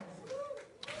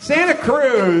Santa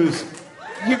Cruz,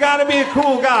 you got to be a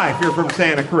cool guy if you're from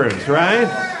Santa Cruz, right?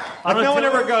 Like no one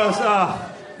ever goes,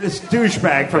 this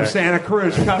douchebag from Santa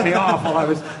Cruz cut me off while I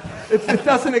was... It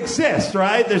doesn't exist,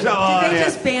 right? There's Did they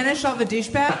just banish all the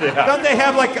douchebags? Yeah. Don't they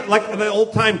have like the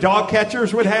old-time dog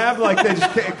catchers would have? Like they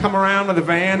just come around with a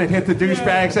van and hit the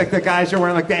douchebags like the guys are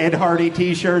wearing like the Ed Hardy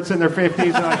T-shirts in their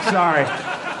 50s. They're like, sorry.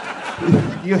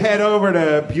 You head over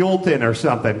to Buellton or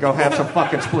something. Go have some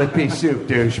fucking split-pea soup,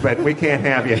 douche, but we can't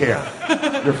have you here.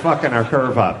 You're fucking our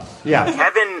curve up. Yeah.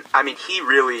 Kevin, I mean, he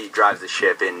really drives the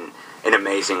ship in an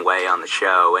amazing way on the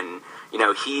show, and you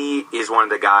know, he is one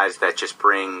of the guys that just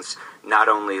brings not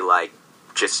only, like,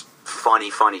 just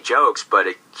funny jokes, but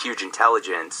a huge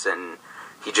intelligence, and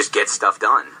he just gets stuff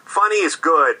done. Funny is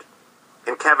good,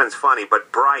 and Kevin's funny,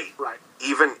 but bright, right.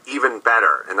 even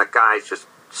better, and the guy's just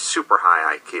super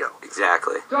high IQ.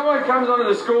 Exactly. Someone comes onto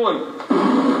the school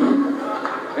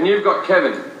and you've got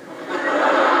Kevin.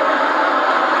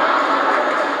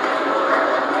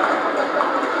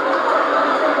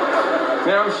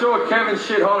 Now, I'm sure Kevin's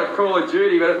shit hot at Call of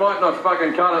Duty, but it might not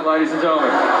fucking cut it, ladies and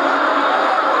gentlemen.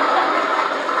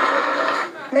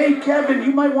 Hey, Kevin,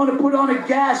 you might want to put on a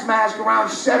gas mask around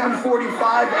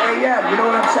 7:45 a.m. You know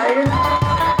what I'm saying?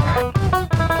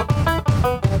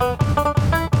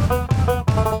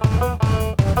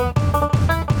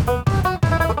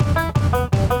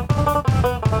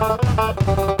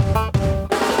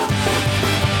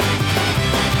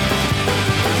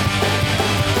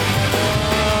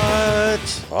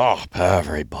 Up,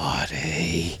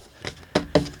 everybody.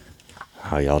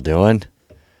 How y'all doing?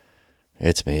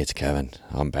 It's me, it's Kevin.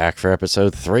 I'm back for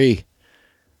episode 3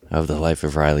 of the Life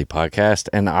of Riley podcast,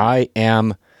 and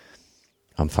I'm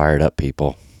fired up,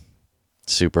 people.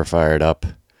 Super fired up.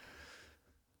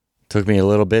 Took me a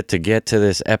little bit to get to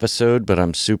this episode, but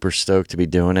I'm super stoked to be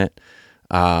doing it.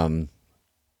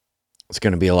 It's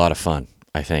going to be a lot of fun,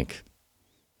 I think.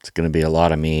 It's going to be a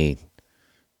lot of me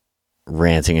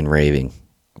ranting and raving,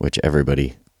 which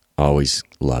everybody always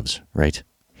loves, right?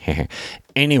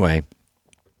 Anyway,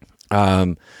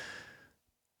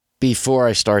 before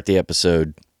I start the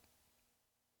episode,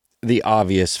 the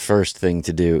obvious first thing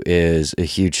to do is a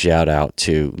huge shout out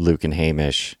to Luke and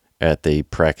Hamish at the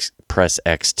Press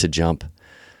X to Jump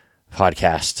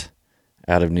podcast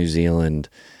out of New Zealand.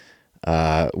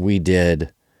 We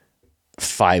did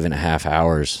 5.5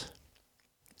 hours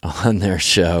on their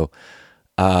show.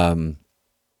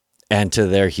 And to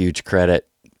their huge credit,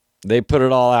 they put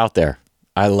it all out there.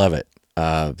 I love it.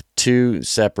 2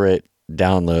 separate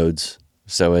downloads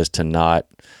so as to not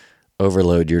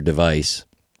overload your device.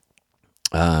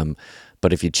 But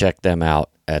if you check them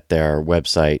out at their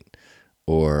website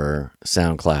or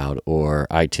SoundCloud or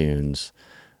iTunes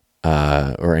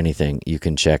or anything, you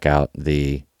can check out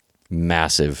the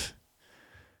massive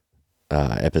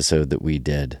episode that we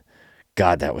did.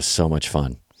 God, that was so much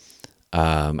fun.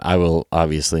 I will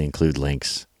obviously include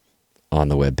links on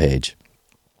the webpage.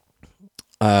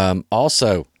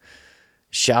 Also,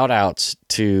 shout outs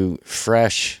to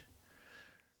fresh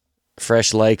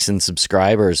likes and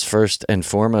subscribers. First and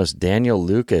foremost, Daniel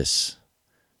Lucas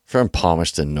from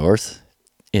Palmerston North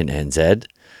in NZ.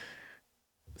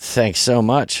 Thanks so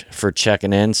much for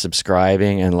checking in,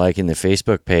 subscribing, and liking the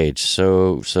Facebook page.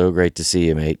 So great to see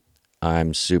you, mate.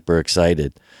 I'm super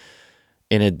excited.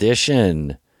 In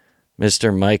addition,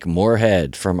 Mr. Mike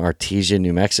Moorhead from Artesia,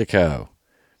 New Mexico.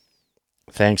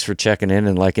 Thanks for checking in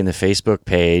and liking the Facebook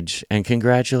page, and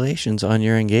congratulations on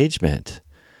your engagement.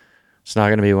 It's not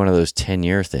going to be one of those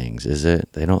 10-year things, is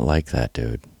it? They don't like that,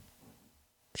 dude.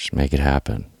 Just make it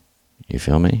happen. You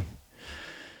feel me?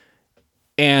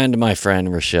 And my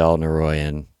friend Rochelle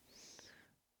Naroyan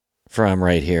from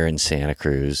right here in Santa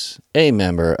Cruz, an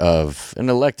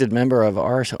elected member of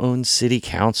our own city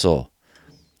council,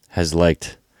 has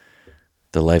liked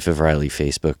the Life of Riley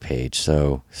Facebook page.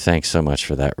 So thanks so much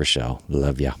for that, Rochelle.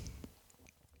 Love ya.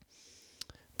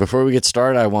 Before we get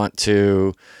started,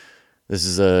 this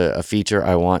is a feature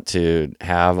I want to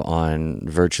have on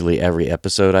virtually every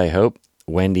episode, I hope.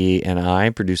 Wendy and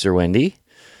I, producer Wendy,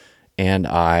 and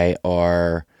I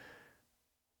are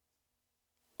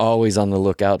always on the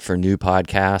lookout for new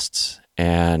podcasts.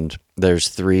 And there's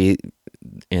 3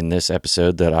 in this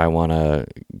episode that I want to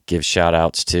give shout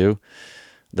outs to.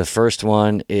 The first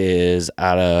one is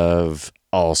out of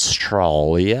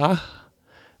Australia,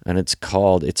 and it's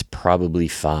called It's Probably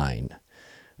Fine.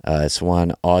 It's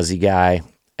one Aussie guy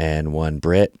and one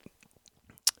Brit,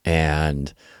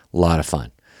 and a lot of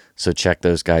fun. So check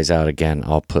those guys out. Again,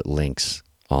 I'll put links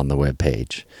on the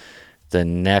webpage. The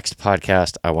next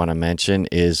podcast I want to mention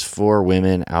is 4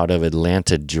 women out of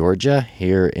Atlanta, Georgia,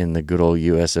 here in the good old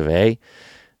US of A.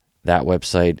 That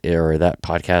website or that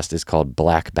podcast is called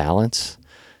Black Balance.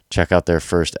 Check out their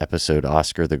first episode,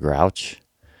 Oscar the Grouch.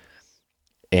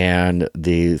 And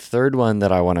the third one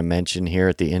that I want to mention here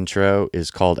at the intro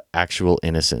is called Actual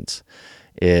Innocence.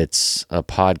 It's a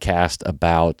podcast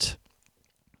about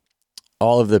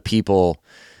all of the people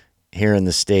here in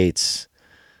the States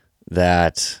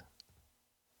that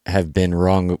have been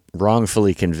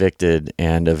wrongfully convicted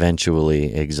and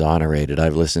eventually exonerated.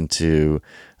 I've listened to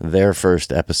their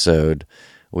first episode,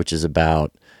 which is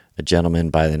about a gentleman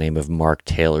by the name of Mark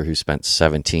Taylor who spent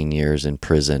 17 years in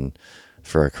prison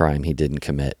for a crime he didn't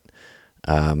commit.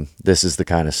 This is the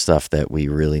kind of stuff that we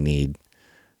really need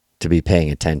to be paying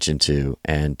attention to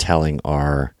and telling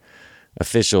our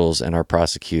officials and our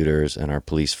prosecutors and our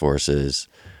police forces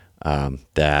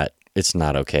that it's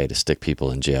not okay to stick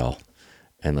people in jail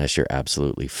unless you're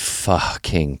absolutely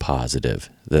fucking positive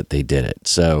that they did it.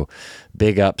 So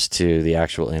big ups to the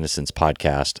Actual Innocence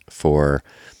podcast for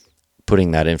putting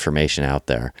that information out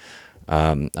there.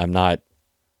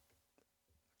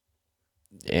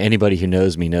 Anybody who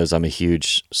knows me knows I'm a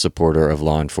huge supporter of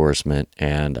law enforcement,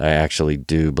 and I actually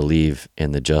do believe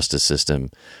in the justice system,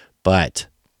 but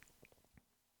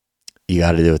you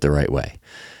got to do it the right way.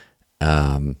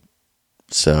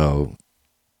 So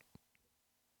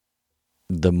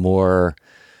the more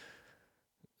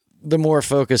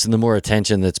focus and the more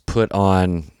attention that's put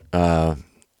on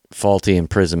faulty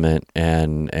imprisonment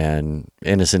and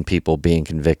innocent people being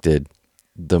convicted,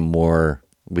 the more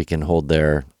we can hold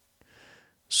their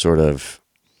sort of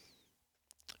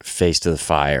face to the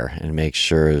fire and make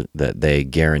sure that they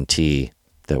guarantee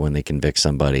that when they convict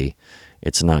somebody,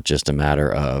 it's not just a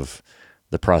matter of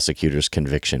the prosecutor's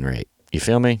conviction rate. You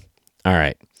feel me? All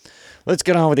right. Let's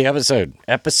get on with the episode.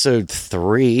 Episode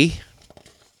 3.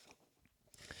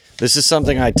 This is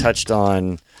something I touched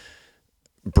on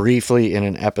briefly in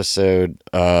an episode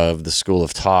of the School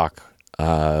of Talk,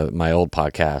 my old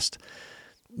podcast,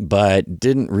 but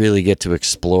didn't really get to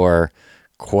explore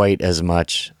quite as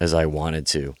much as I wanted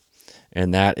to.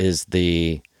 And that is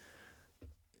the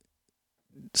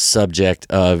subject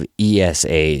of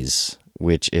ESAs,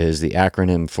 which is the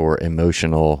acronym for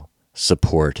Emotional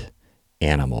Support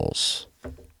Animals.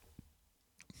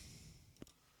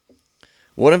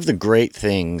 One of the great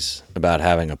things about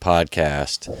having a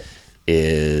podcast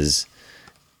is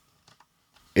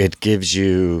it gives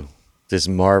you this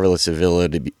marvelous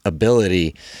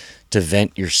ability to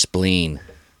vent your spleen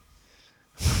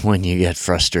when you get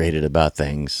frustrated about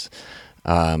things.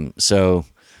 So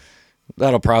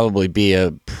that'll probably be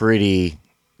a pretty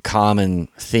common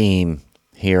theme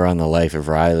here on The Life of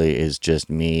Riley, is just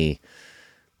me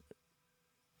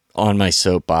on my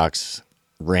soapbox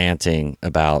ranting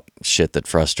about shit that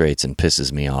frustrates and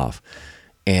pisses me off.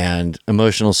 And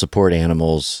emotional support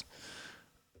animals,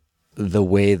 the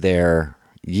way they're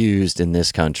used in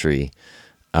this country,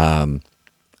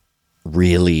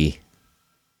 really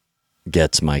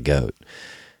gets my goat.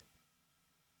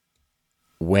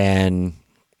 When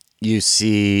you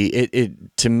see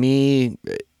it to me,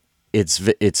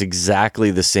 it's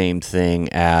exactly the same thing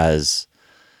as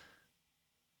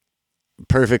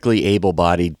perfectly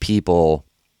able-bodied people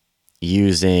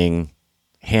using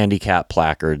handicap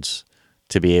placards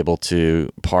to be able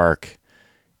to park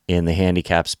in the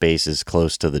handicap spaces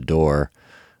close to the door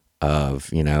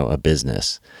of, a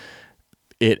business.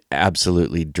 It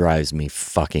absolutely drives me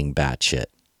fucking batshit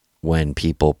when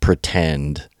people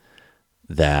pretend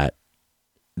that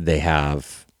they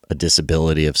have a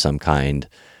disability of some kind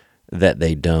that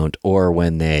they don't, or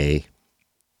when they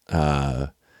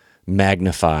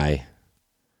magnify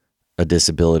a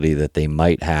disability that they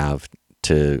might have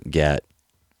to get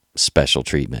special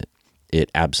treatment. It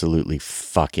absolutely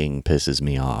fucking pisses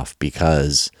me off,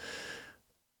 because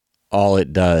all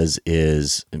it does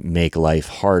is make life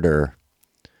harder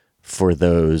for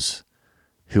those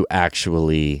who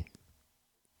actually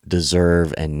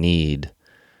deserve and need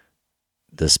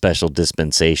the special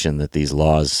dispensation that these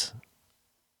laws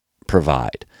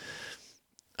provide.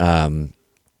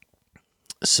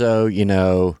 So,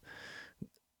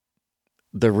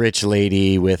 the rich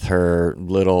lady with her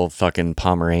little fucking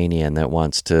Pomeranian that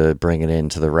wants to bring it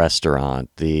into the restaurant,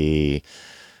 one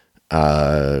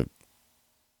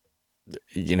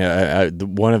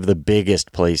of the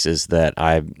biggest places that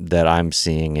I'm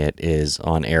seeing it is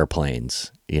on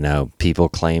airplanes. People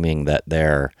claiming that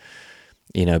they're,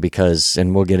 because,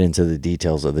 and we'll get into the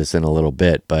details of this in a little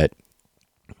bit, but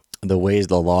the ways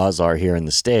the laws are here in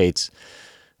the States,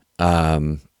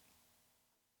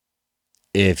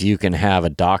 if you can have a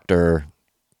doctor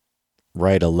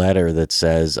write a letter that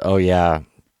says, oh yeah,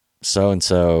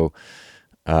 so-and-so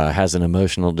has an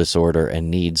emotional disorder and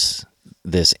needs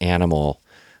this animal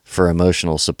for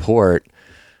emotional support,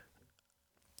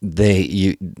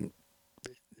 the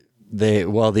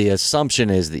assumption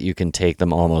is that you can take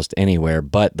them almost anywhere,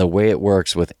 but the way it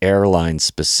works with airlines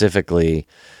specifically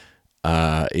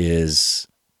is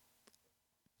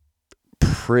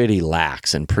pretty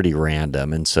lax and pretty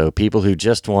random. And so people who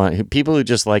just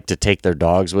like to take their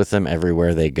dogs with them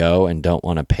everywhere they go and don't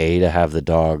want to pay to have the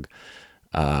dog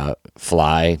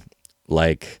fly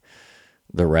like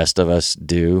the rest of us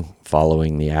do,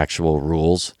 following the actual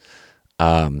rules,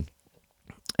 and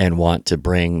want to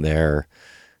bring their,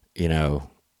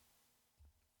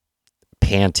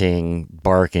 panting,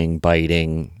 barking,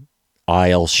 biting,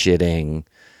 aisle shitting,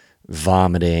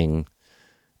 vomiting,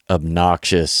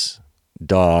 obnoxious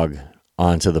dog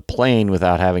onto the plane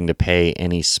without having to pay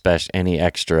any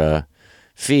extra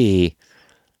fee,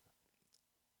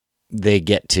 they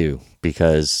get to,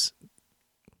 because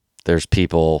there's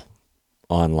people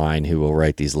online who will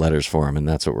write these letters for them, and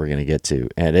that's what we're going to get to.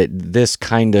 And this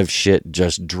kind of shit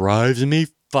just drives me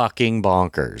fucking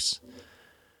bonkers.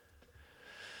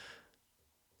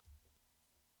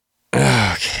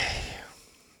 Okay.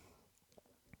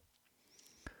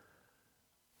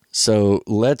 So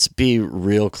let's be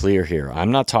real clear here.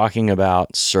 I'm not talking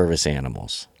about service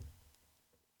animals.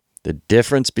 The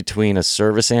difference between a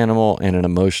service animal and an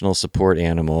emotional support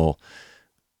animal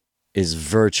is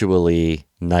virtually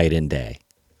night and day.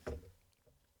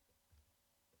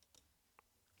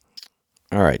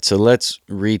 All right, so let's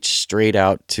reach straight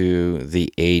out to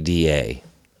the ADA,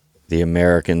 the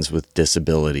Americans with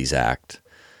Disabilities Act,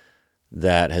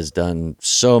 that has done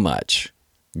so much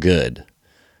good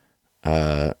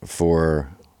for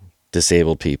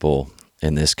disabled people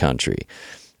in this country.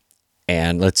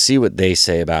 And let's see what they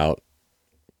say about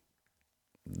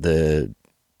the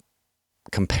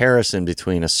comparison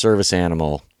between a service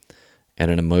animal and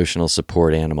an emotional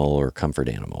support animal or comfort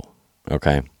animal.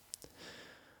 Okay?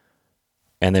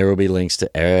 And there will be links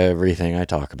to everything I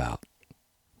talk about.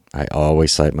 I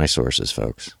always cite my sources,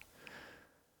 folks.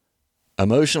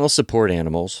 Emotional support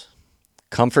animals,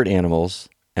 comfort animals,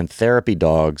 and therapy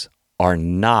dogs are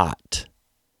not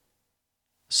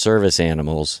service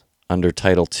animals under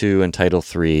Title II and Title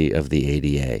III of the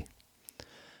ADA.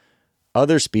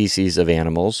 Other species of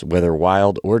animals, whether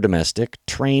wild or domestic,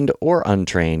 trained or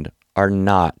untrained, are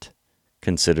not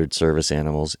considered service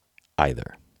animals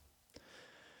either.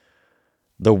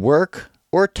 The work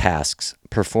or tasks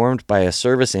performed by a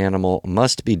service animal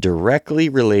must be directly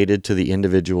related to the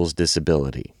individual's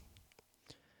disability.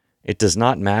 It does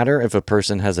not matter if a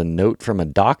person has a note from a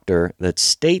doctor that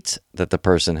states that the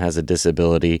person has a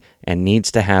disability and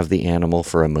needs to have the animal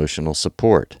for emotional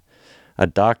support. A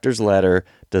doctor's letter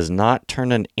does not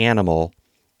turn an animal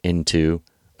into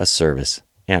a service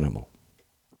animal.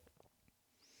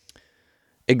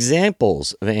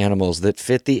 Examples of animals that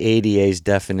fit the ADA's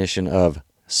definition of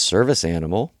service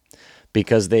animal,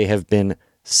 because they have been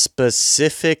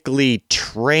specifically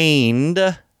trained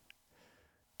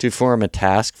to perform a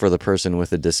task for the person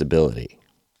with a disability.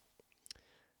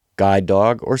 Guide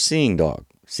dog or seeing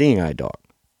eye dog,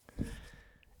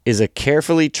 is a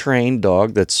carefully trained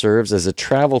dog that serves as a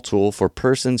travel tool for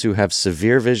persons who have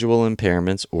severe visual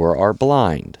impairments or are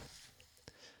blind.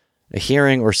 A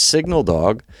hearing or signal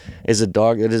dog is a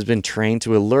dog that has been trained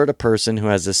to alert a person who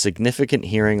has a significant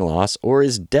hearing loss or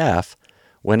is deaf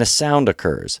when a sound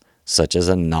occurs, such as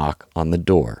a knock on the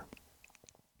door.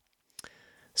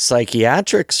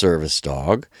 Psychiatric service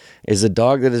dog is a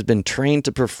dog that has been trained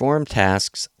to perform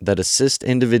tasks that assist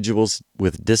individuals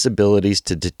with disabilities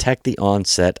to detect the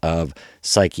onset of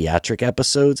psychiatric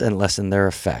episodes and lessen their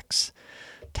effects.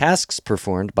 Tasks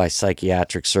performed by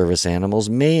psychiatric service animals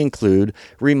may include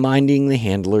reminding the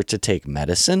handler to take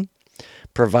medicine,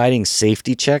 providing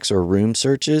safety checks or room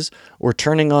searches, or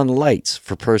turning on lights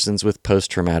for persons with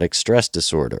post-traumatic stress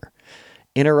disorder,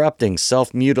 interrupting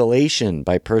self-mutilation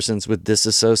by persons with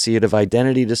dissociative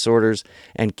identity disorders,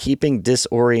 and keeping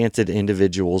disoriented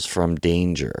individuals from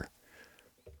danger.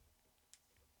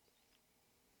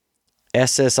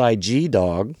 SSIG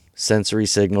dog, sensory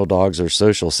signal dogs or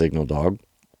social signal dog,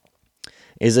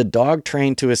 is a dog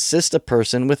trained to assist a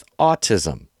person with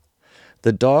autism.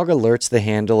 The dog alerts the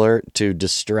handler to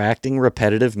distracting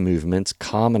repetitive movements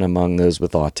common among those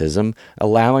with autism,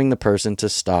 allowing the person to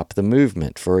stop the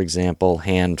movement, for example,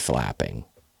 hand flapping.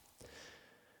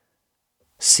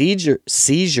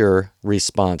 Seizure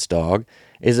response dog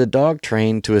is a dog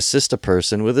trained to assist a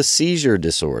person with a seizure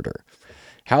disorder.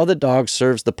 How the dog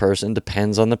serves the person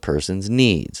depends on the person's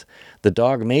needs. The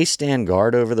dog may stand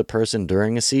guard over the person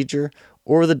during a seizure,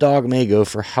 or the dog may go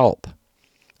for help.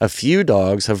 A few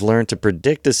dogs have learned to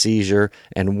predict a seizure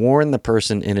and warn the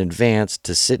person in advance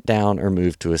to sit down or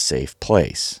move to a safe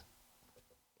place.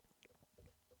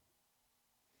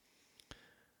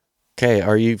 Okay,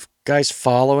 are you guys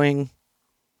following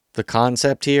the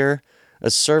concept here? A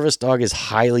service dog is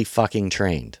highly fucking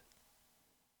trained.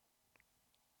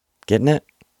 Getting it?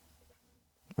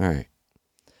 All right.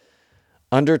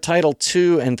 Under Title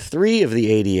II and III of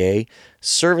the ADA,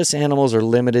 service animals are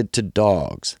limited to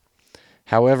dogs.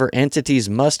 However, entities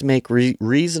must make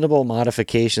reasonable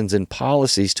modifications in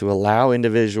policies to allow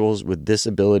individuals with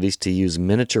disabilities to use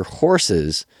miniature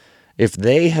horses if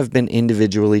they have been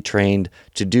individually trained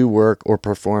to do work or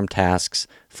perform tasks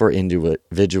for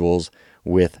individuals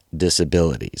with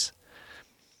disabilities.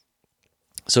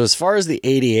 So as far as the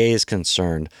ADA is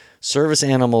concerned, service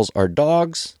animals are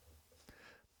dogs,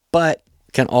 but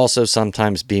can also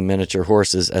sometimes be miniature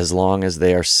horses as long as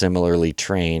they are similarly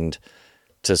trained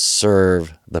to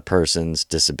serve the person's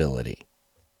disability.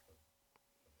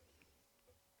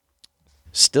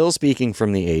 Still speaking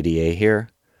from the ADA here,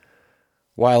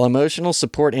 while emotional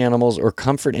support animals or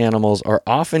comfort animals are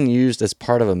often used as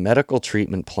part of a medical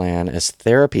treatment plan as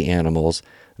therapy animals,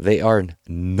 they are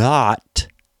not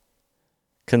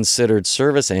considered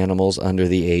service animals under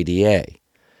the ADA.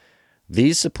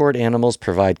 These support animals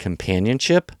provide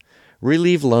companionship,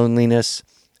 relieve loneliness,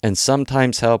 and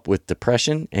sometimes help with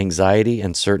depression, anxiety,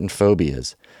 and certain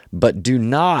phobias, but do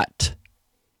not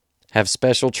have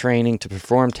special training to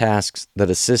perform tasks that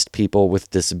assist people with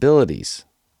disabilities.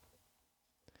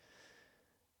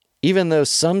 Even though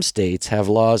some states have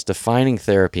laws defining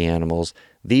therapy animals,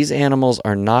 these animals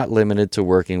are not limited to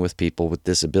working with people with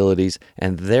disabilities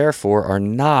and therefore are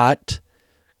not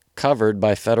covered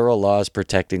by federal laws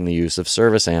protecting the use of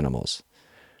service animals.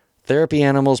 Therapy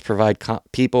animals provide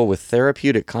people with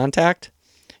therapeutic contact,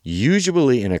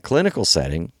 usually in a clinical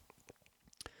setting,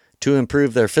 to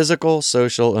improve their physical,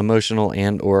 social, emotional,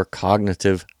 and/or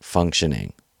cognitive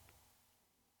functioning.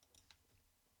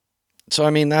 So, I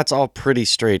mean, that's all pretty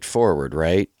straightforward,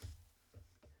 right?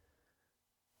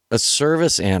 A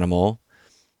service animal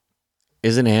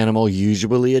is an animal,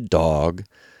 usually a dog,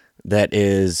 that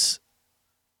is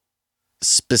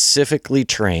specifically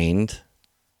trained,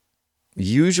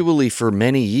 usually for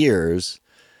many years,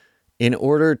 in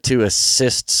order to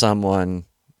assist someone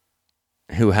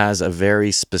who has a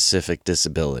very specific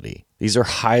disability. These are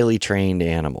highly trained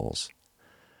animals.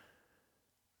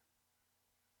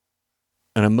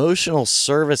 An emotional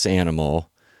service animal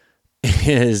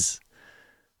is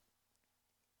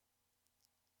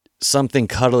something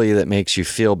cuddly that makes you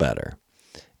feel better.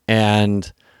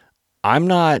 And I'm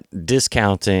not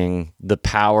discounting the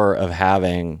power of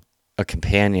having a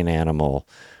companion animal,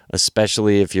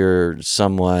 especially if you're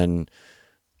someone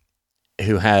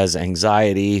who has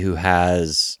anxiety, who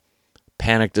has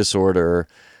panic disorder.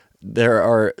 There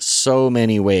are so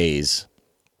many ways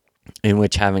in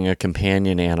which having a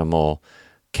companion animal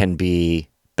can be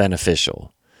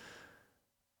beneficial.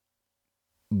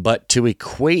 But to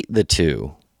equate the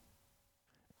two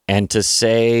and to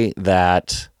say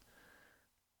that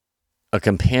a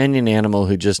companion animal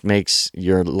who just makes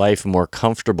your life more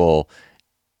comfortable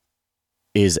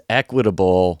is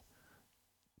equitable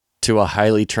to a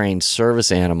highly trained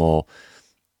service animal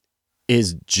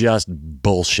is just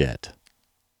bullshit.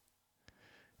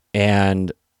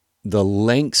 And the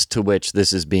lengths to which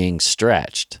this is being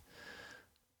stretched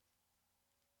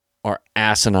are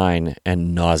asinine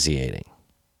and nauseating.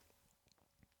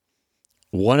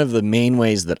 One of the main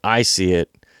ways that I see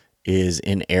it is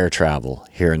in air travel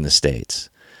here in the States.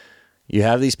 You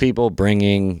have these people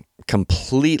bringing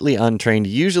completely untrained,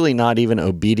 usually not even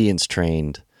obedience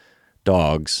trained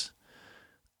dogs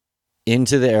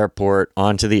into the airport,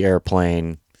 onto the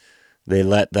airplane. They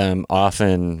let them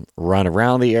often run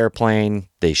around the airplane.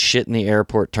 They shit in the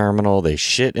airport terminal. They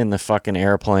shit in the fucking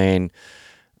airplane.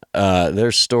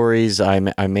 There's stories, I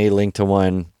may link to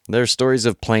one. There's stories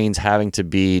of planes having to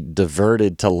be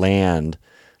diverted to land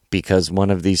because one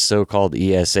of these so-called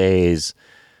ESAs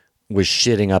was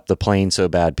shitting up the plane so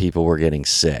bad people were getting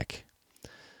sick.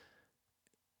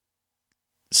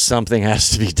 Something has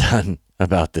to be done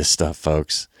about this stuff,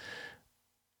 folks.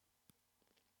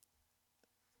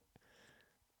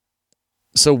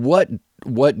 So what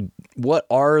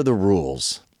are the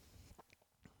rules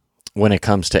when it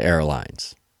comes to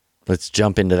airlines? Let's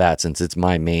jump into that since it's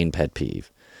my main pet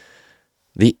peeve.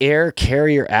 The Air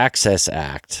Carrier Access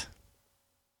Act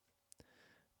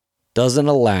doesn't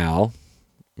allow,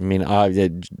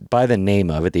 by the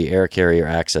name of it, the Air Carrier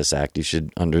Access Act, you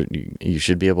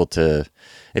should be able to,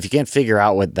 if you can't figure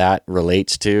out what that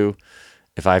relates to,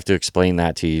 if I have to explain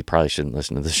that to you, you probably shouldn't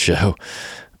listen to the show.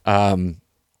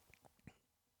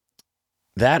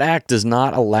 That act does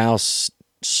not allow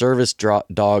service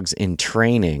dogs in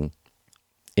training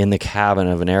in the cabin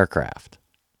of an aircraft.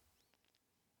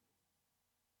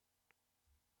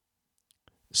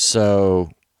 So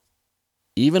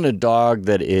even a dog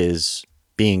that is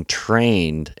being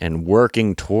trained and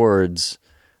working towards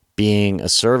being a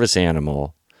service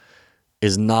animal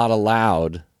is not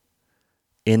allowed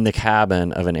in the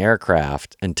cabin of an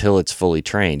aircraft until it's fully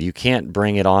trained. You can't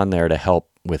bring it on there to help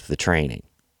with the training.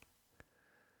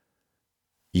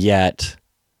 Yet,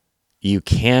 you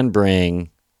can bring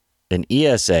an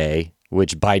ESA,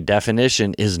 which by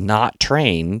definition is not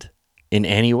trained in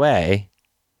any way,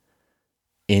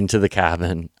 into the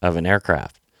cabin of an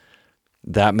aircraft.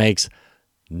 That makes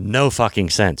no fucking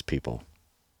sense, people.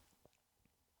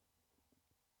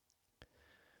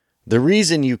 The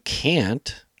reason you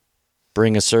can't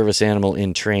bring a service animal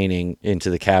in training into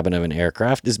the cabin of an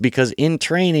aircraft is because in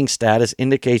training status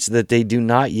indicates that they do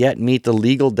not yet meet the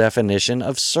legal definition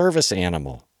of service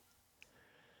animal.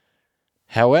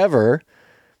 However,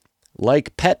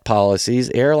 like pet policies,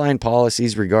 airline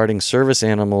policies regarding service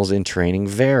animals in training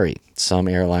vary. Some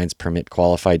airlines permit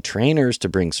qualified trainers to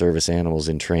bring service animals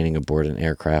in training aboard an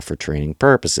aircraft for training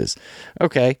purposes.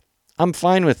 Okay, I'm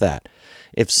fine with that.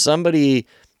 If somebody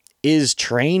is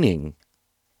training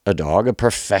a dog, a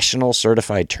professional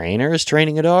certified trainer is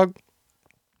training a dog,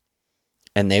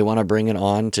 and they want to bring it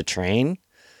on to train,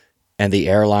 and the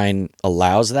airline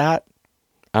allows that,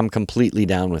 I'm completely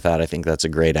down with that. I think that's a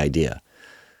great idea.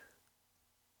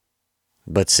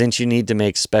 But since you need to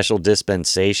make special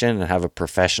dispensation and have a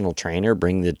professional trainer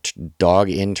bring the dog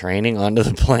in training onto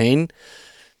the plane,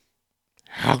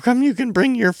 how come you can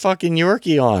bring your fucking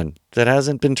Yorkie on that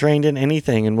hasn't been trained in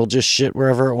anything and will just shit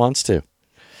wherever it wants to?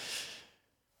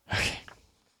 Okay.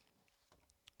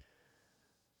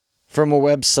 From a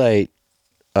website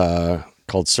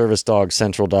called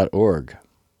servicedogcentral.org.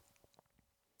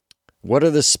 What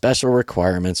are the special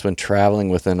requirements when traveling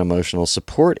with an emotional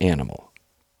support animal?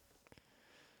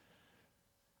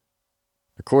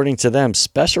 According to them,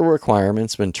 special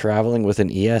requirements when traveling with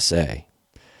an ESA.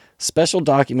 Special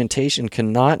documentation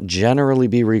cannot generally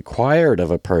be required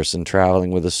of a person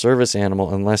traveling with a service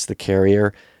animal unless the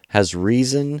carrier has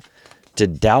reason to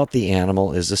doubt the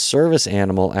animal is a service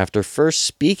animal after first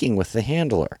speaking with the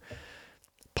handler,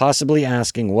 possibly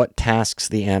asking what tasks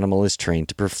the animal is trained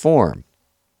to perform.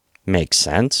 Makes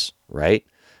sense, right?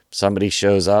 Somebody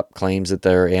shows up, claims that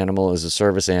their animal is a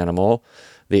service animal.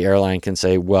 The airline can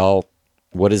say, well,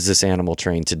 what is this animal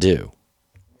trained to do?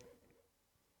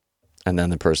 And then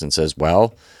the person says,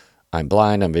 well, I'm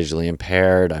blind, I'm visually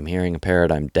impaired, I'm hearing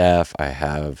impaired, I'm deaf, I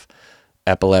have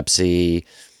epilepsy,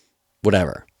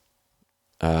 whatever.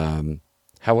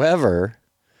 However,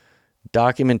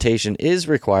 documentation is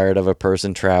required of a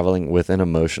person traveling with an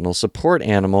emotional support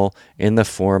animal in the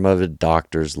form of a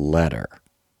doctor's letter.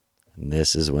 And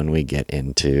this is when we get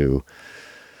into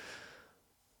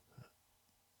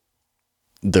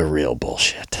the real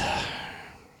bullshit.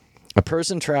 A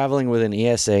person traveling with an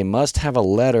ESA must have a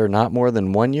letter not more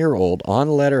than 1 year old on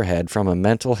letterhead from a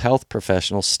mental health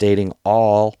professional stating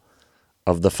all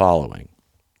of the following.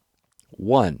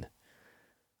 1.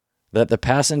 That the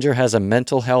passenger has a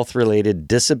mental health related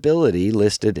disability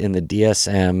listed in the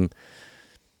DSM.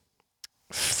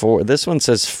 This one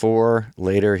says 4.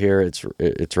 Later here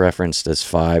it's referenced as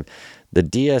 5. The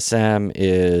DSM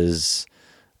is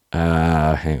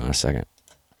hang on a second.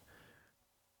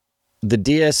 The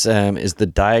DSM is the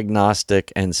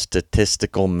Diagnostic and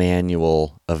Statistical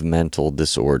Manual of Mental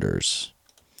Disorders.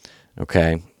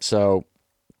 Okay, so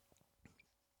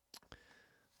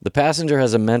the passenger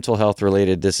has a mental health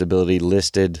related disability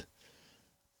listed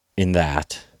in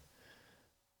that.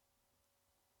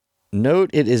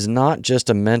 Note it is not just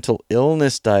a mental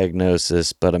illness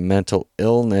diagnosis, but a mental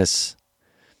illness,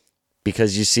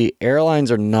 because you see,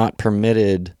 airlines are not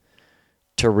permitted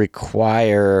to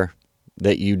require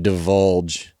that you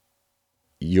divulge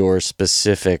your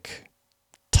specific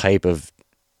type of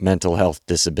mental health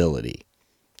disability,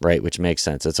 right? Which makes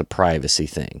sense. It's a privacy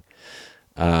thing.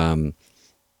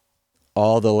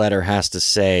 All the letter has to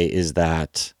say is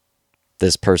that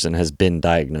this person has been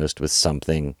diagnosed with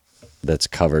something that's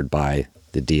covered by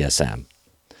the DSM.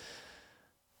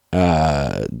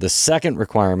 The second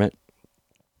requirement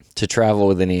to travel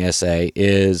with an ESA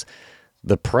is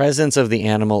the presence of the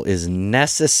animal is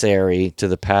necessary to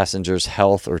the passenger's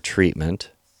health or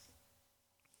treatment.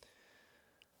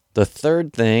 The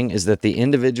third thing is that the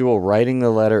individual writing the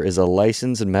letter is a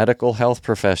licensed medical health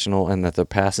professional and that the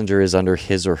passenger is under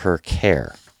his or her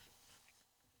care.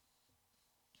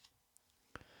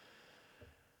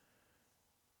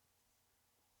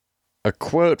 A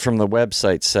quote from the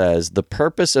website says, "The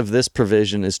purpose of this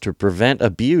provision is to prevent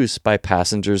abuse by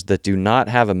passengers that do not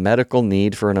have a medical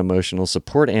need for an emotional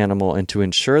support animal and to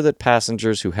ensure that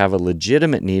passengers who have a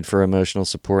legitimate need for emotional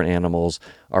support animals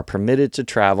are permitted to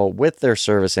travel with their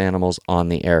service animals on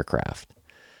the aircraft."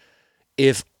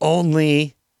 If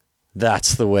only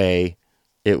that's the way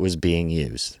it was being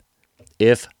used.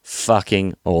 If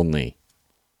fucking only.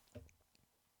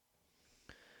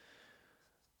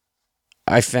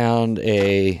 I found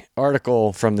a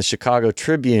article from the Chicago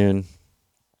Tribune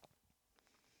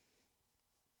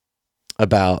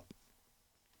about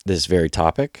this very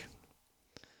topic.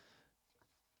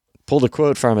 Pulled a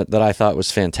quote from it that I thought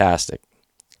was fantastic.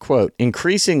 Quote,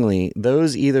 "Increasingly,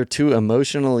 those either too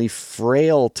emotionally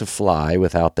frail to fly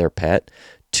without their pet,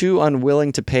 too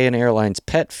unwilling to pay an airline's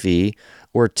pet fee,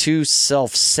 or too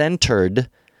self-centered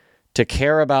to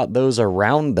care about those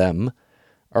around them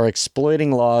are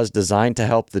exploiting laws designed to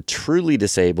help the truly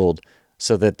disabled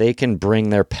so that they can bring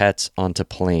their pets onto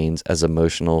planes as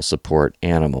emotional support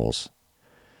animals.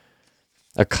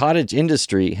 A cottage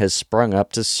industry has sprung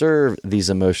up to serve these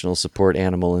emotional support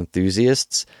animal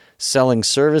enthusiasts, selling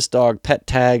service dog pet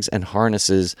tags and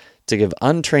harnesses to give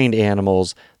untrained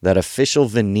animals that official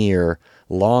veneer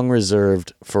long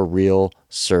reserved for real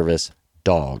service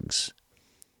dogs.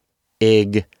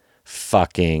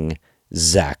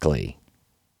 Fucking-exactly.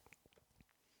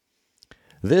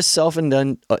 This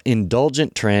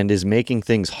self-indulgent trend is making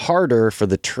things harder for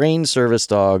the trained service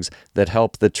dogs that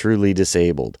help the truly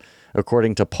disabled,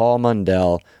 according to Paul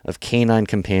Mundell of Canine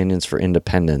Companions for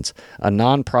Independence, a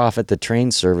nonprofit that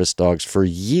trains service dogs for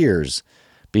years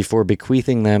before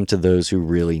bequeathing them to those who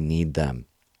really need them.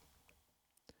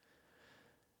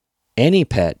 Any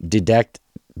pet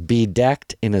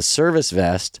bedecked in a service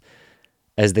vest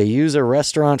as they use a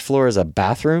restaurant floor as a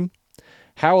bathroom,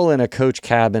 howl in a coach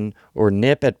cabin, or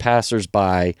nip at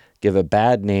passers-by give a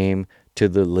bad name to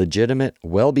the legitimate,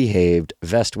 well-behaved,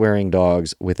 vest-wearing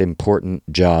dogs with important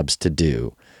jobs to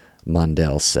do,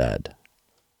 Mundell said.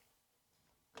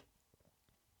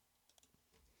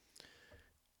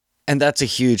 And that's a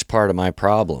huge part of my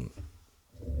problem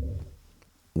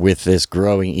with this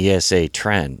growing ESA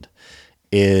trend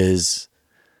is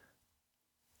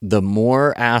the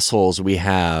more assholes we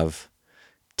have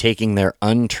taking their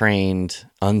untrained,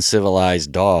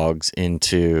 uncivilized dogs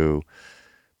into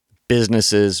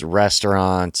businesses,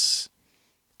 restaurants,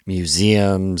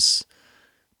 museums,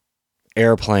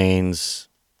 airplanes,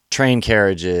 train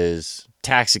carriages,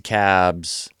 taxi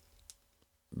cabs,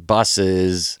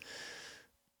 buses.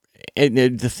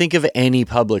 To think of any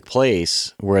public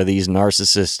place where these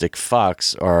narcissistic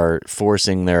fucks are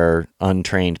forcing their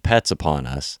untrained pets upon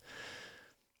us.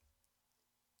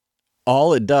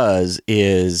 All it does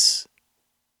is,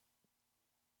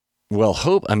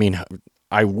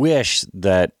 I wish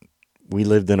that we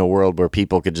lived in a world where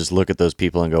people could just look at those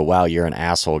people and go, wow, you're an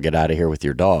asshole, get out of here with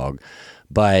your dog.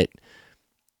 But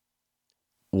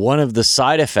one of the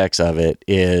side effects of it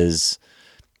is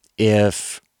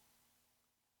if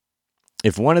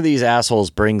one of these assholes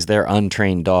brings their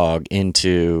untrained dog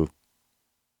into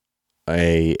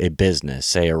a business,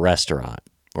 say a restaurant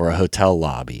or a hotel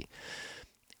lobby,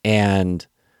 and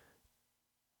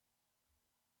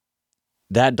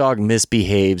that dog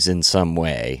misbehaves in some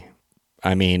way.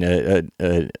 I mean,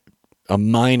 a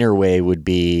minor way would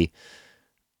be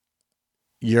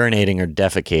urinating or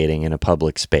defecating in a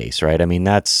public space, right? I mean,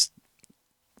 that's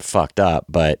fucked up,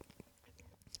 but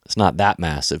it's not that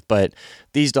massive. But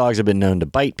these dogs have been known to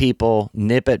bite people,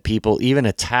 nip at people, even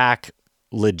attack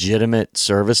legitimate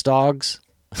service dogs.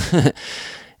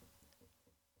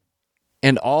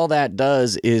 And all that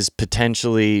does is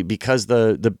potentially, because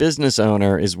the business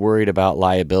owner is worried about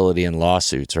liability and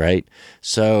lawsuits, right?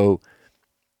 So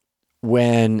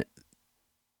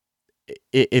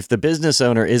if the business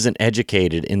owner isn't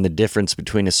educated in the difference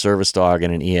between a service dog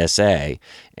and an ESA,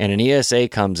 and an ESA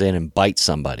comes in and bites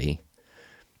somebody,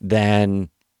 then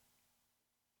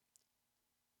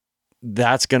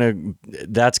that's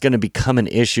gonna become an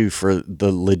issue for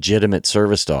the legitimate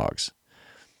service dogs.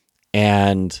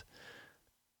 And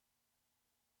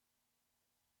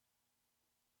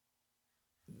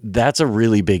that's a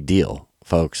really big deal,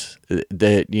 folks.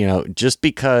 That, just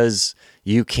because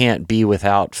you can't be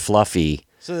without Fluffy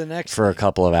for a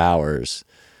couple of hours,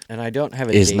 and I don't have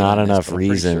is not enough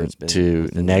reason to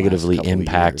negatively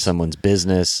impact someone's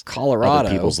business, Colorado,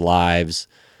 other people's lives,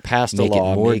 passed a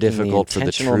law more difficult for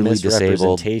the truly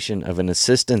disabled of an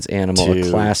assistance animal a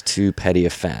Class 2 petty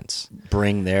offense,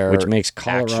 which makes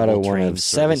Colorado one of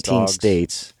 17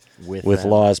 states with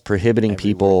laws prohibiting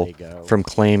people from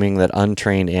claiming that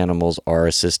untrained animals are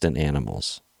assistant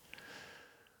animals.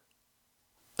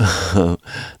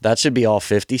 That should be all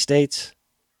 50 states.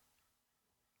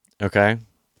 Okay.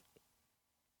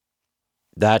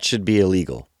 That should be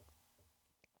illegal.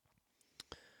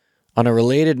 On a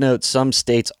related note, some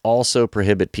states also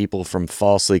prohibit people from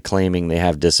falsely claiming they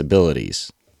have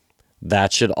disabilities.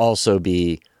 That should also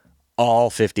be all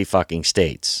 50 fucking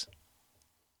states.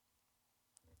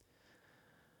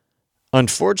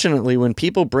 Unfortunately, when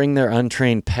people bring their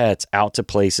untrained pets out to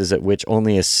places at which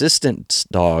only assistance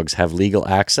dogs have legal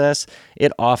access,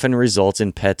 it often results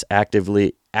in pets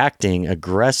acting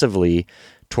aggressively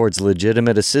towards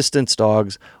legitimate assistance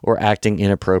dogs or acting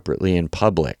inappropriately in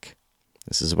public.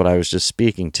 This is what I was just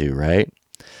speaking to, right?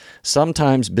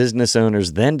 Sometimes business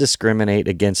owners then discriminate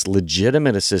against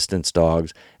legitimate assistance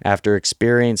dogs after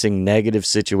experiencing negative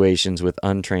situations with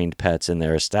untrained pets in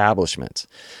their establishments.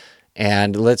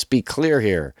 And let's be clear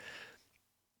here.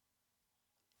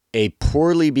 A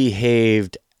poorly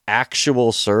behaved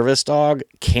actual service dog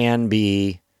can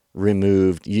be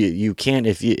removed. You can't,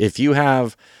 if you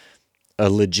have a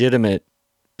legitimate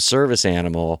service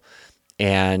animal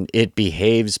and it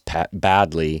behaves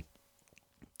badly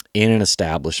in an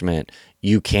establishment,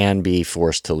 you can be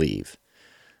forced to leave.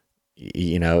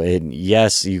 You know, and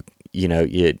yes,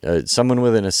 someone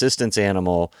with an assistance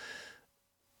animal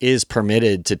is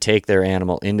permitted to take their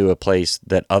animal into a place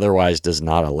that otherwise does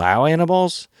not allow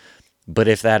animals. But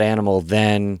if that animal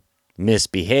then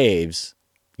misbehaves,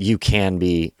 you can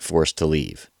be forced to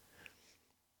leave.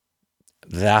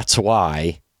 That's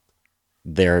why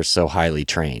they're so highly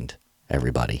trained,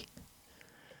 everybody.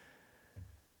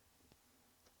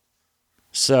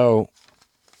 So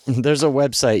there's a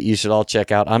website you should all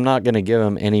check out. I'm not going to give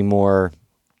them any more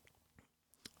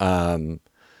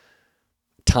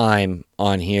time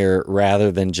on here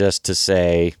rather than just to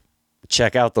say,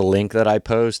 check out the link that I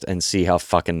post and see how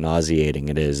fucking nauseating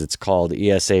it is. It's called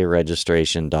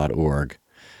esaregistration.org.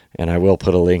 And I will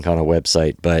put a link on a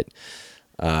website, but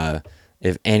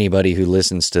if anybody who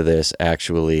listens to this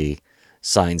actually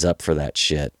signs up for that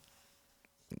shit,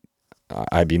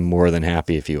 I'd be more than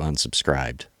happy if you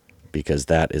unsubscribed, because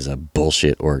that is a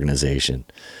bullshit organization.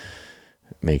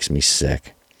 It makes me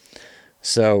sick.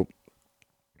 So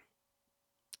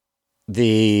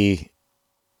the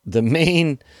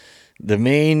main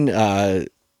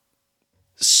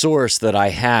source that I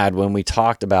had when we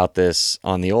talked about this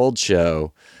on the old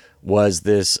show was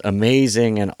this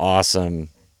amazing and awesome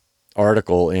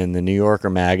article in the New Yorker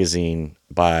magazine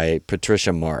by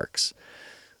Patricia Marks.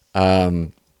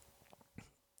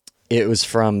 It was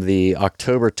from the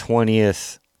October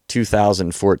 20th,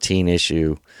 2014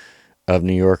 issue of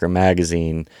New Yorker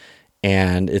magazine,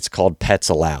 and it's called Pets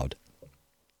Allowed.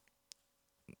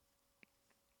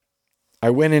 I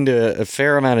went into a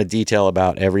fair amount of detail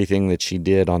about everything that she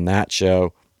did on that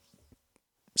show.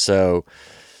 So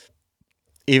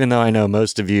even though I know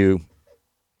most of you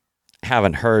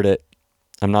haven't heard it,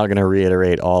 I'm not going to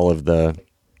reiterate all of the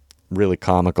really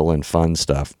comical and fun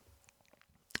stuff.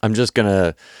 I'm just going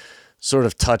to sort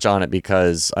of touch on it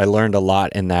because I learned a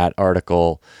lot in that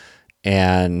article,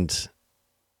 and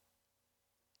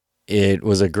it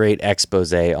was a great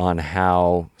expose on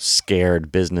how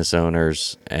scared business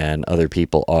owners and other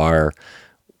people are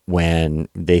when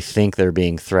they think they're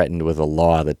being threatened with a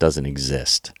law that doesn't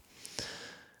exist.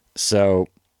 So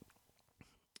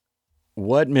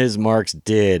what Ms. Marks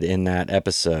did in that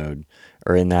episode,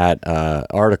 or in that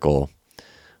article,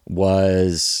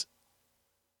 was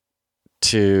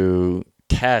to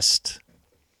test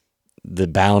the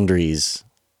boundaries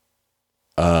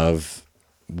of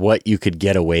what you could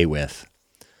get away with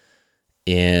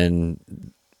in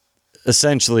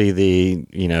essentially the,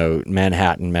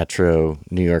 Manhattan metro,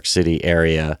 New York City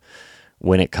area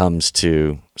when it comes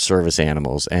to service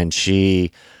animals. And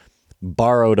she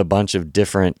borrowed a bunch of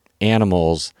different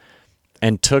animals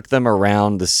and took them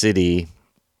around the city,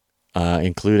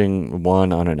 including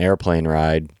one on an airplane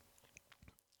ride.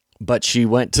 But she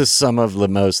went to some of the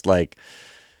most like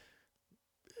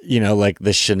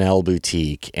the Chanel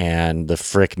boutique and the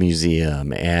Frick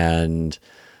Museum and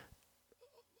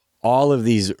all of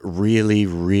these really,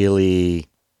 really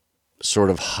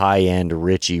sort of high-end,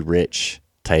 rich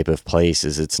type of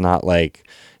places. It's not like,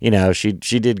 she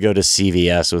did go to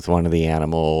CVS with one of the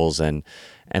animals and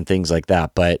things like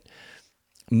that. But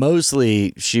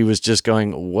mostly she was just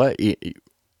going,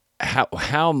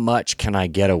 how much can I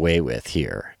get away with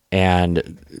here?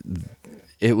 And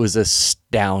it was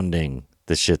astounding,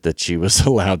 the shit that she was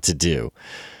allowed to do.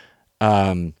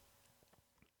 One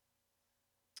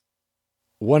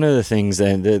of the things,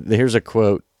 and here's a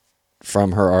quote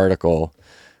from her article,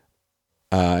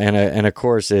 and of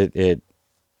course it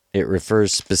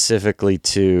refers specifically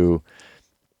to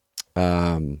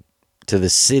to the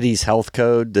city's health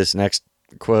code, this next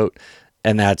quote,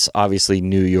 and that's obviously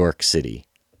New York City.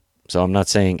 So I'm not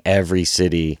saying every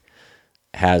city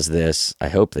has this. I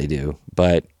hope they do.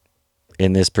 But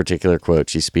in this particular quote,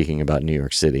 she's speaking about New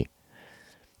York City.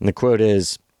 And the quote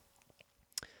is,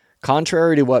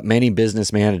 contrary to what many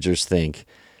business managers think,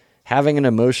 having an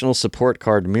emotional support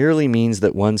card merely means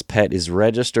that one's pet is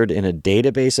registered in a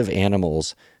database of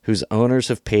animals whose owners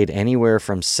have paid anywhere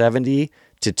from $70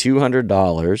 to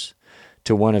 $200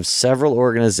 to one of several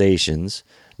organizations,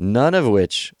 none of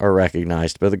which are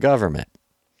recognized by the government.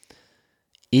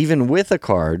 Even with a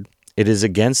card, it is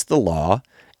against the law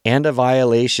and a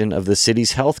violation of the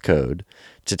city's health code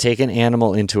to take an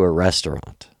animal into a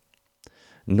restaurant.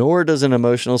 Nor does an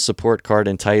emotional support card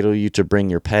entitle you to bring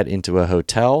your pet into a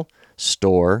hotel,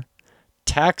 store,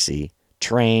 taxi,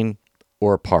 train,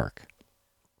 or park.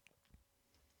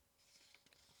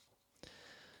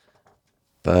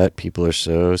 But people are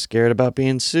so scared about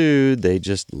being sued, they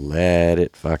just let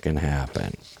it fucking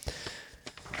happen.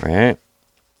 Right?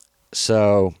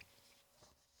 So,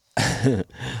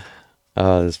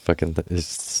 this fucking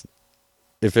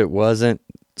if it wasn't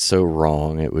so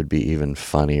wrong, it would be even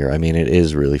funnier. I mean, it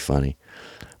is really funny.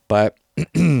 But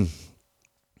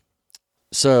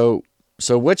so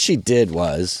what she did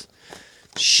was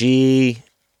she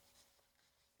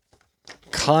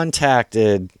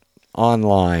contacted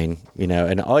online,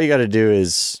 and all you got to do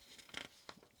is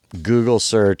Google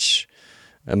search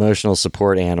emotional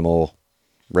support animal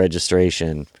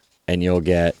registration, and you'll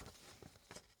get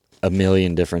a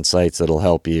million different sites that'll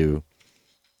help you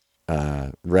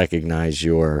recognize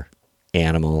your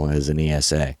animal as an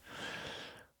ESA.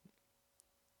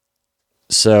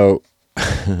 So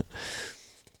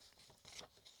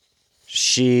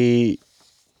she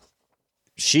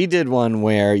did one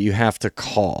where you have to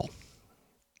call,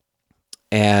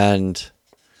 and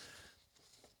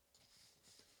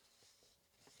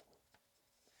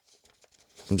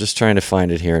I'm just trying to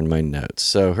find it here in my notes.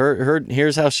 So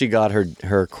here's how she got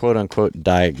her quote unquote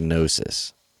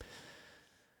diagnosis.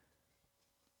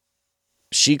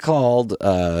 She called,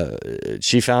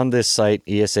 she found this site,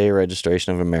 ESA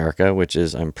Registration of America, which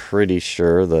is, I'm pretty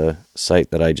sure, the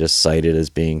site that I just cited as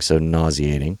being so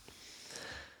nauseating.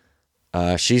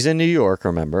 She's in New York,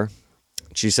 remember?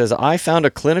 She says, I found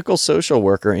a clinical social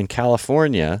worker in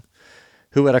California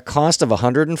who, at a cost of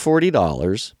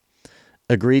 $140,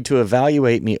 agreed to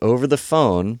evaluate me over the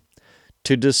phone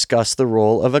to discuss the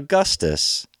role of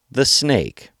Augustus, the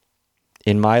snake,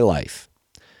 in my life.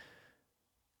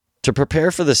 To prepare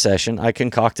for the session, I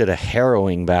concocted a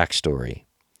harrowing backstory.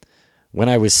 When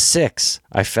I was 6,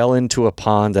 I fell into a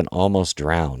pond and almost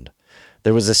drowned.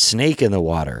 There was a snake in the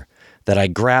water that I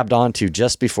grabbed onto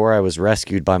just before I was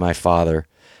rescued by my father,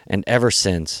 and ever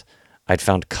since, I'd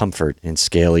found comfort in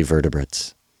scaly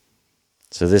vertebrates.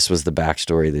 So this was the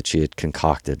backstory that she had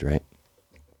concocted, right?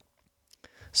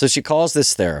 So she calls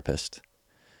this therapist,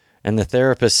 and the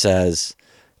therapist says,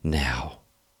 now,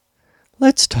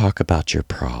 let's talk about your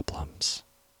problems.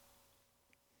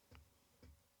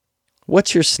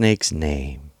 What's your snake's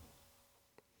name?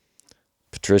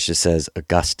 Patricia says,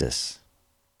 Augustus.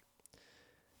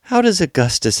 How does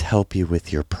Augustus help you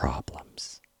with your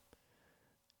problems?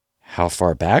 How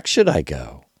far back should I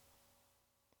go?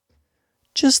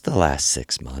 Just the last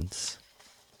 6 months.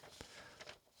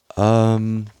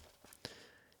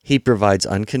 He provides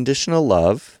unconditional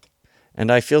love,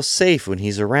 and I feel safe when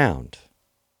he's around.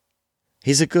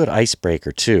 He's a good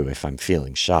icebreaker, too, if I'm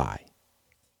feeling shy.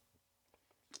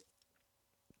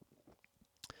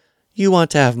 You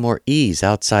want to have more ease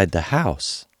outside the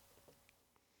house.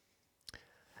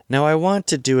 Now, I want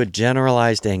to do a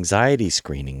generalized anxiety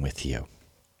screening with you.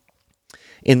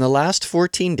 In the last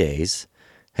 14 days,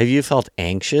 have you felt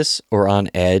anxious or on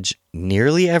edge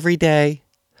nearly every day,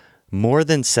 more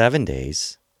than 7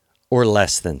 days, or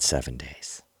less than 7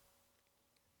 days?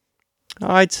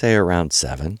 I'd say around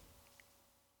 7.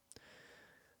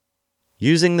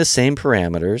 Using the same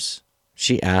parameters,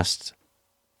 she asked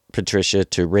Patricia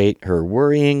to rate her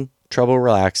worrying, trouble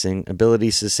relaxing,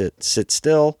 ability to sit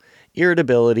still,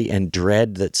 irritability, and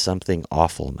dread that something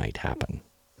awful might happen.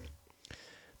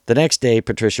 The next day,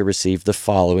 Patricia received the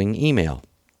following email.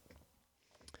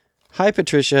 Hi,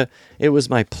 Patricia. It was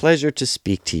my pleasure to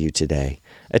speak to you today.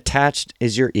 Attached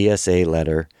is your ESA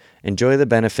letter. Enjoy the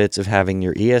benefits of having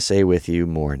your ESA with you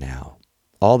more now.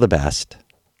 All the best.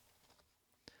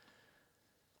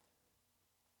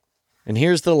 And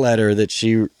here's the letter that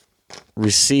she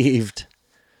received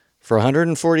for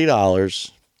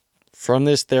 $140 from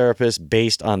this therapist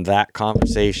based on that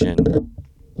conversation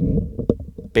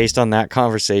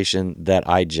that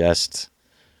I just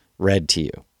read to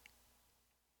you.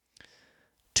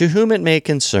 To whom it may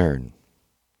concern,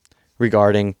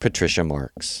 regarding Patricia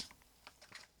Marks.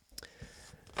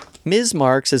 Ms.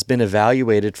 Marks has been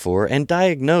evaluated for and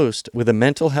diagnosed with a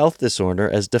mental health disorder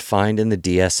as defined in the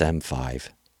DSM-5.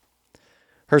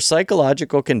 Her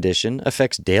psychological condition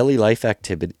affects daily life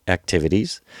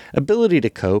activities, ability to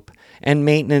cope, and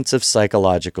maintenance of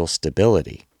psychological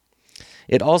stability.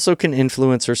 It also can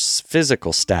influence her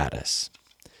physical status.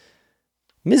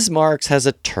 Ms. Marks has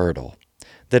a turtle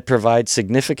that provides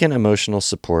significant emotional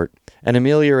support and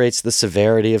ameliorates the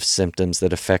severity of symptoms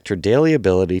that affect her daily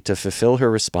ability to fulfill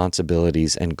her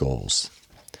responsibilities and goals.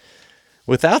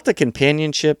 Without the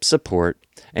companionship, support,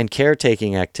 and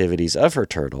caretaking activities of her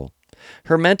turtle,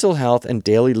 her mental health and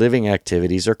daily living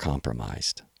activities are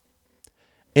compromised.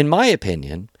 In my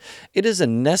opinion, it is a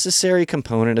necessary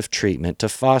component of treatment to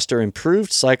foster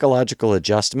improved psychological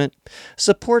adjustment,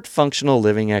 support functional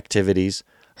living activities,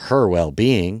 her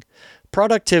well-being,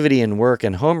 productivity in work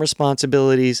and home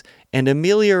responsibilities, and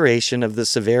amelioration of the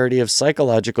severity of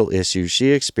psychological issues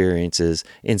she experiences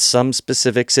in some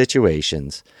specific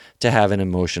situations to have an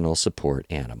emotional support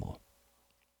animal.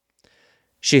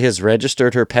 She has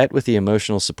registered her pet with the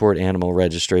Emotional Support Animal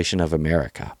Registration of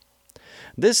America.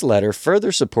 This letter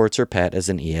further supports her pet as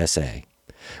an ESA,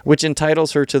 which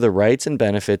entitles her to the rights and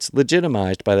benefits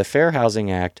legitimized by the Fair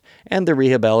Housing Act and the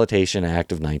Rehabilitation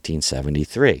Act of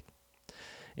 1973.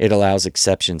 It allows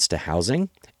exceptions to housing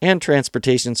and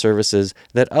transportation services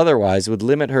that otherwise would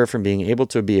limit her from being able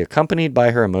to be accompanied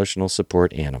by her emotional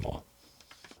support animal.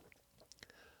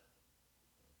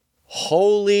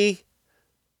 Holy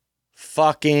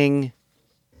fucking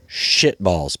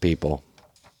shitballs, people.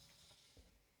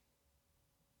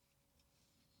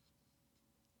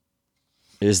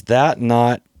 Is that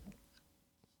not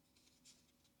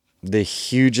the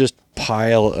hugest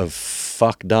pile of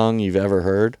fuck dung you've ever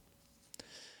heard?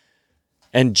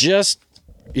 And just,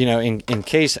 in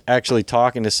case actually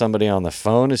talking to somebody on the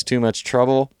phone is too much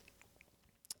trouble,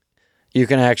 you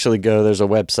can actually go, there's a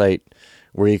website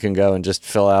where you can go and just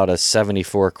fill out a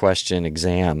 74-question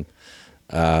exam.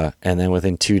 And then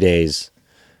within 2 days,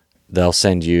 they'll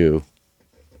send you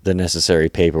the necessary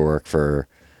paperwork for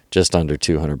just under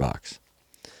 $200.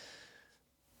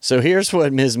 So here's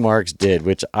what Ms. Marks did,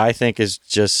 which I think is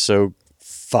just so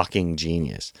fucking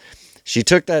genius. She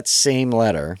took that same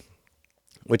letter,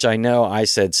 which I know I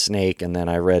said snake and then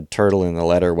I read turtle in the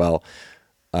letter. Well,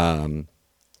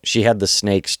 she had the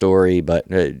snake story, but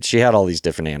she had all these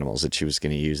different animals that she was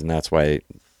going to use, and that's why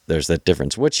there's that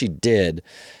difference. What she did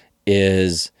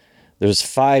is there's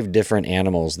 5 different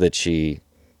animals that she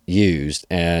used,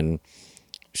 and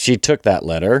she took that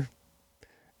letter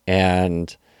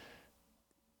and,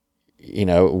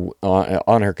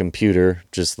 on her computer,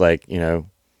 just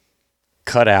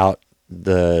cut out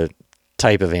the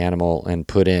type of animal and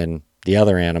put in the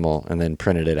other animal and then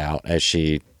printed it out as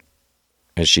she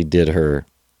did her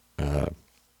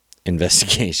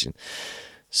investigation.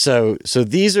 So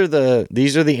these are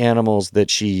the animals that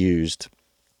she used,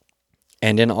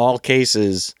 and in all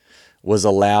cases was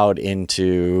allowed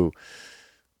into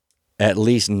at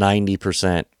least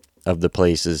 90% of the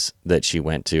places that she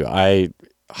went to. I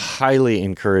highly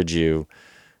encourage you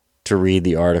to read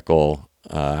the article.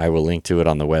 I will link to it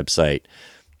on the website.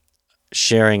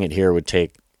 Sharing it here would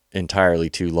take entirely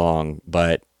too long,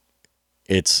 but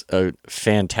it's a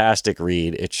fantastic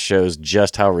read. It shows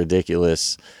just how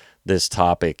ridiculous this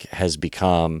topic has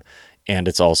become, and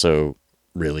it's also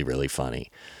really, really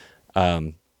funny.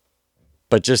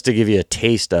 But just to give you a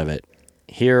taste of it,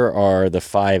 here are the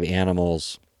 5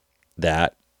 animals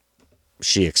that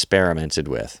she experimented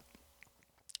with,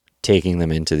 taking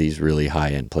them into these really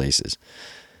high-end places.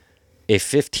 A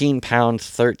 15-pound,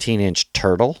 13-inch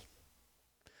turtle,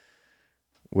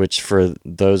 which for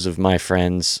those of my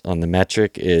friends on the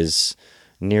metric is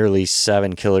nearly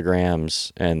 7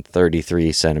 kilograms and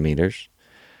 33 centimeters.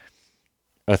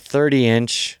 A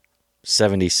 30-inch,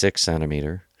 76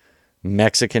 centimeter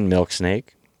Mexican milk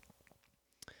snake.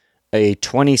 A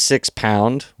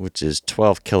 26-pound, which is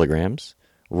 12 kilograms,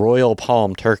 Royal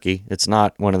Palm turkey. It's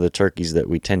not one of the turkeys that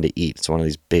we tend to eat. It's one of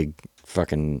these big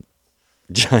fucking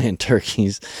giant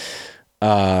turkeys.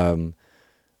 A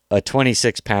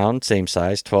 26-pound, same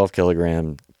size, 12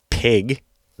 kilogram pig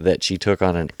that she took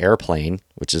on an airplane,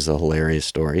 which is a hilarious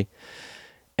story.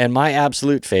 And my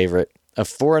absolute favorite, a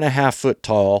 4.5 foot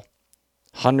tall,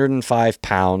 105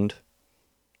 pound,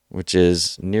 which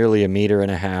is nearly 1.5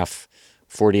 meters,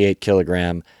 48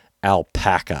 kilogram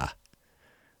alpaca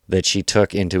that she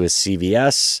took into a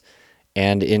CVS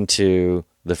and into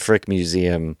the Frick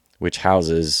Museum, which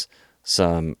houses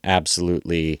some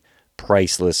absolutely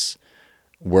priceless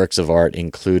works of art,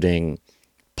 including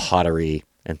pottery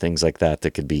and things like that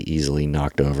that could be easily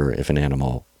knocked over if an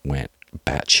animal went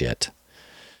batshit.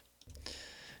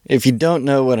 If you don't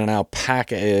know what an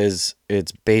alpaca is,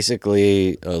 it's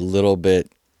basically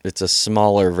it's a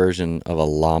smaller version of a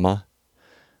llama.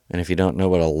 And if you don't know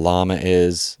what a llama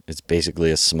is, it's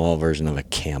basically a small version of a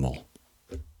camel.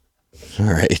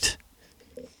 All right.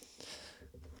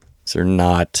 So they're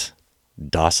not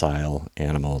docile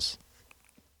animals.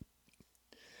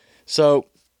 So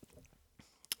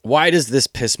why does this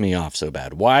piss me off so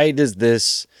bad? Why does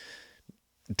this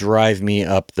drive me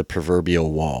up the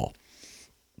proverbial wall?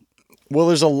 Well,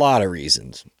 there's a lot of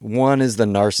reasons. One is the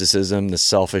narcissism, the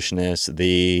selfishness,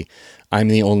 I'm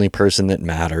the only person that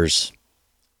matters.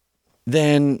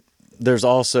 Then there's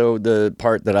also the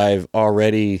part that I've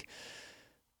already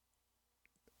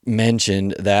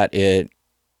mentioned, that it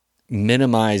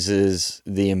minimizes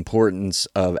the importance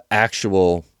of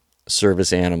actual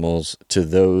service animals to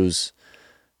those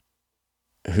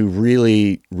who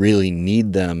really, really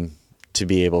need them to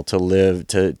be able to live,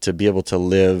 to be able to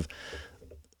live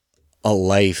a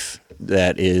life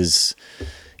that is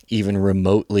even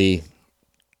remotely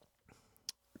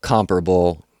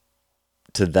comparable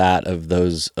to that of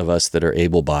those of us that are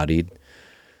able-bodied.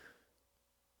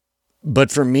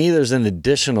 But for me, there's an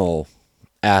additional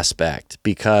aspect,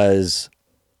 because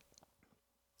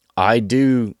I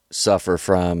do suffer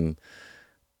from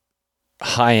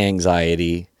high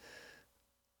anxiety,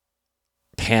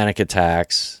 panic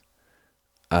attacks,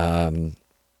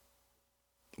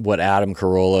 what Adam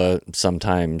Carolla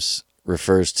sometimes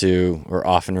refers to, or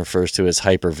often refers to, as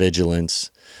hypervigilance.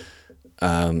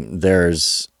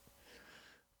 There's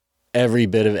every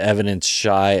bit of evidence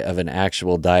shy of an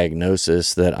actual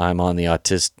diagnosis that I'm on the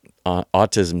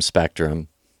autism spectrum.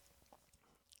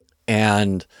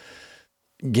 And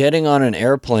getting on an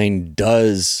airplane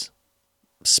does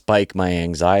spike my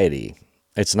anxiety.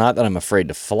 It's not that I'm afraid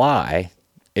to fly.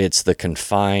 It's the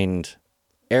confined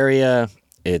area.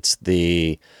 It's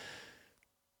the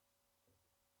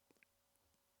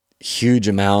huge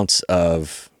amounts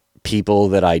of people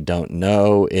that I don't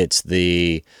know. It's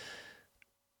the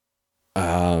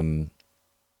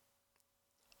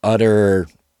utter,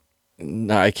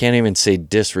 I can't even say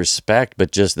disrespect,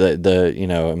 but just like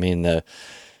the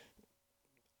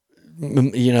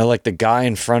guy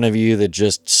in front of you that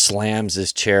just slams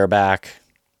his chair back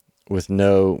with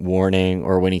no warning,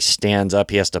 or when he stands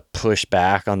up, he has to push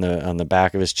back on the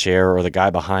back of his chair, or the guy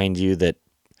behind you that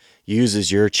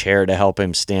uses your chair to help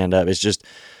him stand up. It's just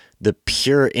the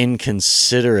pure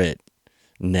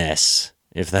inconsiderateness,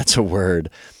 if that's a word,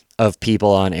 of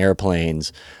people on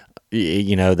airplanes.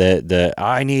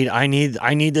 I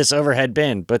need this overhead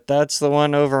bin, but that's the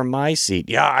one over my seat.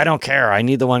 Yeah, I don't care. I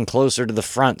need the one closer to the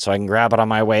front so I can grab it on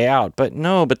my way out. But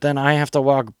then I have to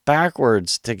walk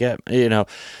backwards to get,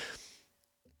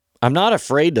 I'm not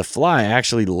afraid to fly. I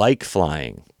actually like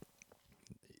flying.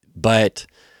 But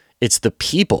it's the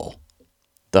people,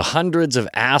 the hundreds of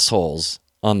assholes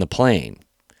on the plane.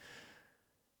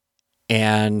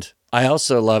 And I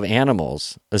also love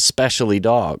animals, especially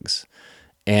dogs,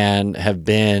 and have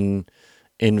been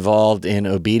involved in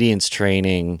obedience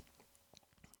training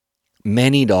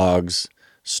many dogs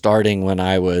starting when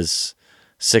I was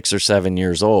 6 or 7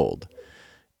 years old.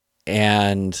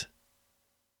 And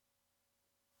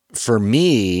for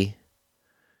me,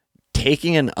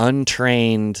 taking an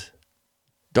untrained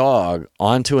dog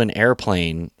onto an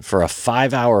airplane for a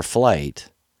 5-hour flight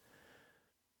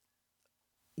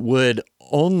would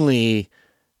only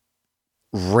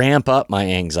ramp up my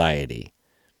anxiety.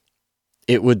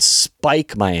 It would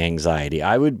spike my anxiety.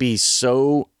 I would be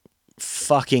so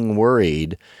fucking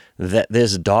worried that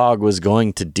this dog was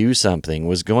going to do something,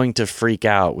 was going to freak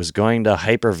out, was going to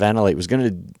hyperventilate, was going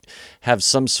to have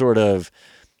some sort of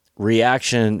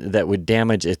reaction that would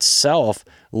damage itself,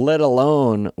 let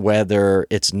alone whether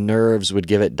its nerves would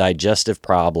give it digestive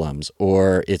problems,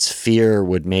 or its fear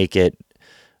would make it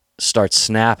start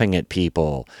snapping at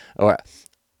people. Or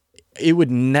it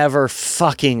would never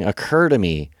fucking occur to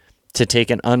me to take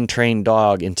an untrained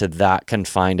dog into that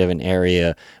confined of an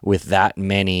area with that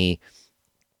many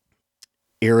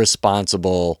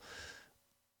irresponsible,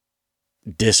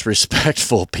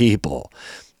 disrespectful people.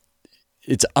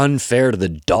 It's unfair to the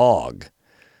dog,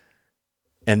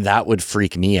 and that would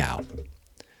freak me out.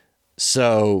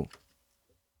 So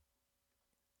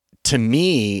to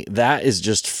me, that is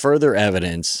just further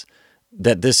evidence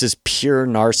that this is pure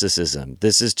narcissism.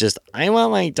 This is just, I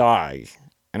want my dog.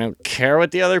 I don't care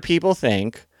what the other people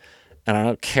think, and I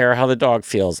don't care how the dog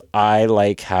feels. I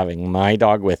like having my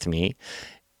dog with me.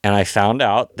 And I found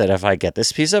out that if I get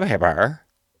this piece of paper,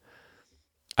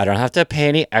 I don't have to pay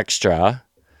any extra,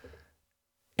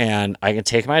 And I can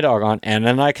take my dog on, and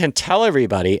then I can tell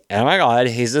everybody, oh my God,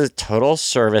 he's a total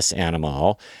service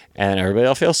animal, and everybody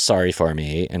will feel sorry for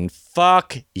me, and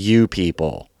fuck you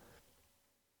people.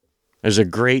 There's a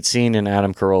great scene in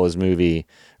Adam Carolla's movie,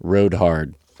 Road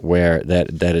Hard, where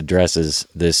that addresses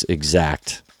this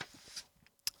exact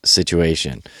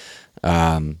situation.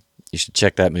 You should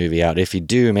check that movie out. If you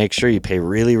do, make sure you pay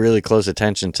really, really close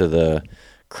attention to the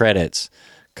credits,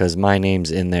 because my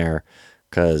name's in there,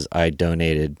 because I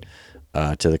donated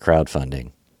to the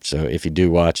crowdfunding. So if you do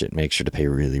watch it, make sure to pay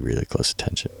really, really close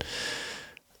attention.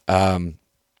 In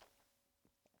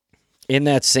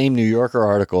that same New Yorker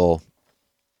article,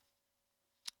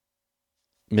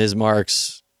 Ms.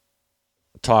 Marks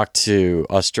talked to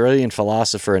Australian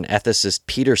philosopher and ethicist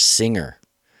Peter Singer,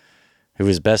 who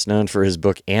is best known for his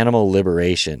book Animal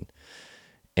Liberation.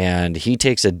 And he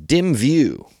takes a dim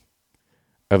view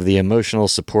of the emotional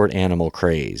support animal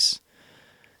craze.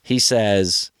 He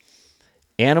says,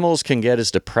 animals can get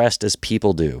as depressed as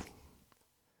people do.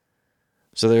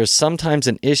 So there's sometimes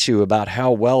an issue about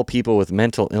how well people with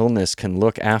mental illness can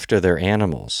look after their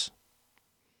animals.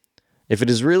 If it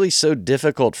is really so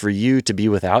difficult for you to be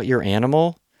without your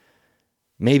animal,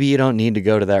 maybe you don't need to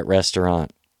go to that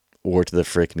restaurant or to the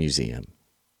Frick Museum.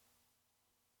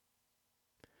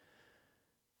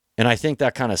 And I think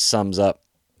that kind of sums up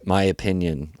my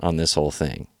opinion on this whole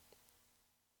thing.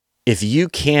 If you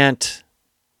can't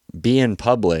be in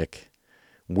public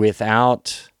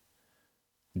without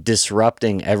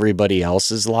disrupting everybody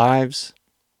else's lives,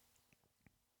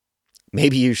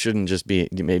 maybe you shouldn't just be,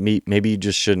 maybe you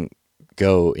just shouldn't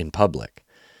go in public,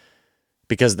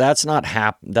 because that's not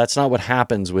what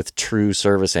happens with true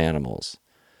service animals.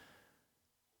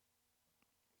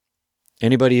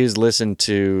 Anybody who's listened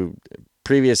to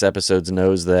previous episodes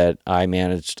knows that I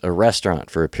managed a restaurant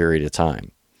for a period of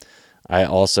time. I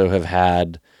also have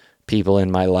had people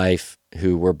in my life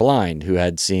who were blind, who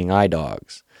had seeing eye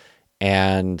dogs.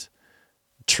 And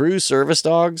true service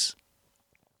dogs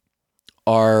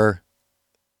are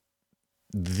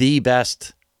the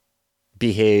best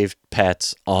behaved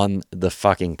pets on the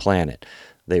fucking planet.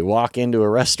 They walk into a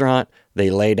restaurant, they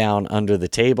lay down under the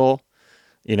table.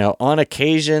 You know, on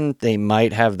occasion, they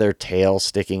might have their tail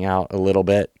sticking out a little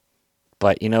bit.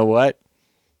 But you know what?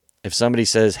 If somebody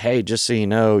says, hey, just so you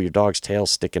know, your dog's tail's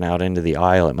sticking out into the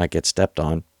aisle, it might get stepped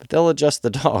on, but they'll adjust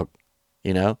the dog,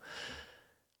 you know?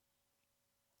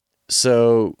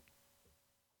 So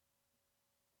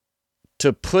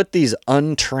to put these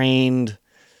untrained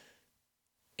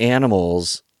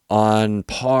animals on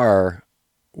par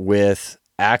with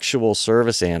actual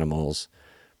service animals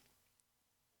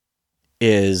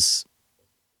is,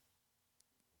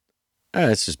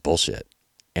 it's just bullshit.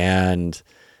 And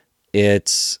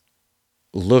it's,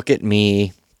 look at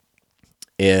me.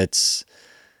 It's,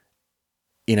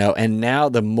 you know, and now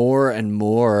the more and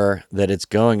more that it's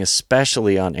going,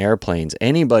 especially on airplanes,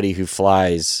 anybody who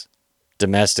flies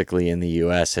domestically in the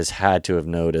US has had to have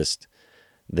noticed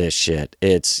this shit.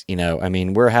 It's, you know, I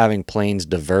mean, we're having planes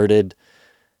diverted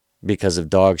because of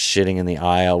dogs shitting in the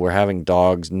aisle. We're having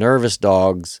dogs, nervous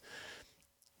dogs,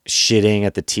 shitting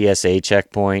at the TSA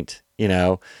checkpoint, you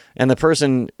know, and the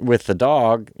person with the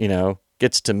dog, you know,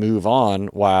 gets to move on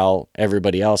while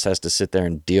everybody else has to sit there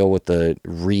and deal with the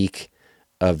reek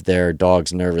of their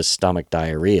dog's nervous stomach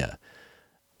diarrhea.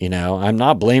 You know, I'm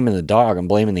not blaming the dog, I'm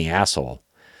blaming the asshole.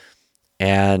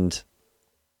 And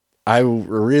I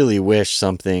really wish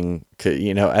something could,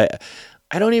 you know,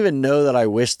 I don't even know that I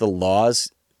wish the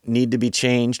laws need to be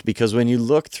changed, because when you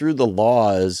look through the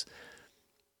laws,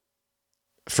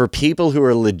 for people who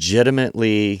are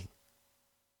legitimately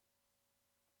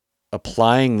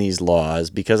applying these laws,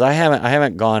 because I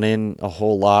haven't gone in a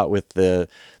whole lot with the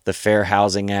Fair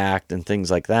Housing Act and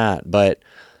things like that, but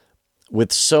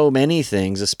with so many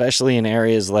things, especially in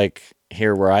areas like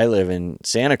here where I live in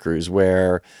Santa Cruz,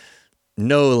 where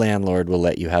no landlord will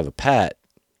let you have a pet,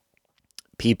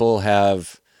 people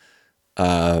have,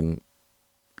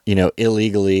 you know,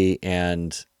 illegally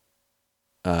and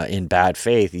in bad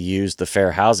faith used the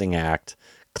Fair Housing Act,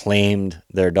 claimed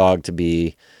their dog to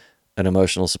be an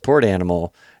emotional support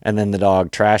animal, and then the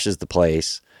dog trashes the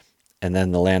place, and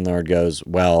then the landlord goes,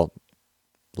 well,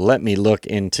 let me look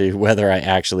into whether I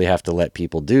actually have to let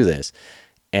people do this.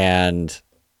 And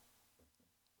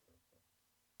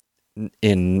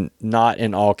not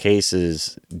in all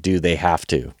cases do they have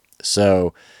to.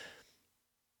 So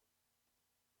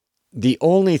the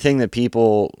only thing that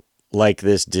people like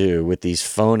this do with these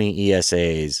phony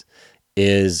ESAs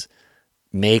is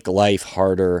make life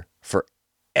harder for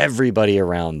everybody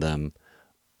around them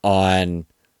on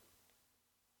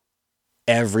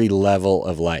every level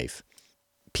of life.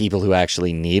 people who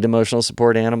actually need emotional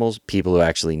support animals, people who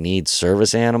actually need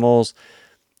service animals,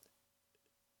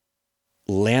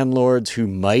 landlords who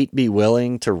might be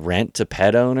willing to rent to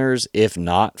pet owners, if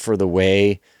not for the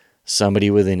way somebody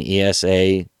with an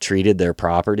ESA treated their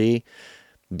property.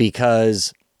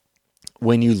 Because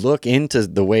when you look into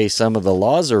the way some of the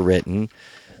laws are written,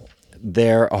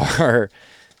 there are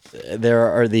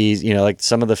these, you know, like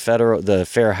some of the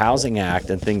Fair Housing Act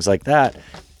and things like that.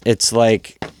 It's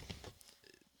like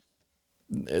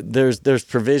there's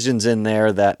provisions in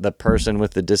there that the person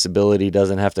with the disability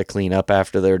doesn't have to clean up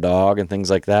after their dog and things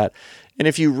like that. And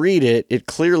if you read it, it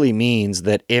clearly means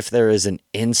that if there is an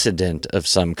incident of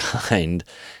some kind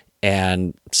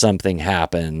and something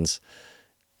happens,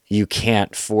 you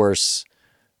can't force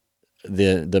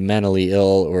the mentally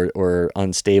ill or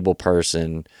unstable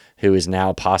person who is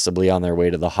now possibly on their way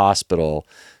to the hospital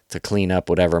to clean up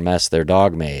whatever mess their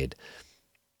dog made.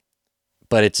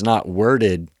 But it's not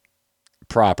worded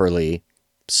properly,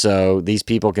 so these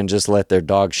people can just let their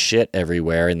dog shit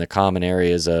everywhere in the common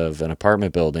areas of an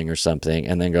apartment building or something,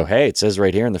 and then go, hey, it says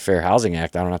right here in the Fair Housing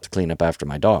Act I don't have to clean up after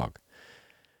my dog.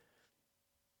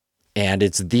 And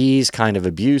it's these kind of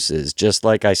abuses, just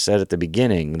like I said at the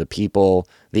beginning,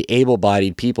 the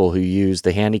able-bodied people who use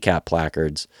the handicap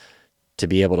placards to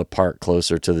be able to park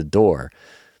closer to the door.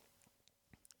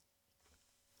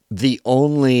 The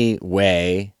only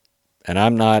way, and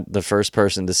I'm not the first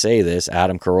person to say this,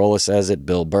 Adam Carolla says it,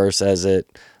 Bill Burr says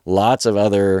it, lots of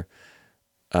other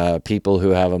people who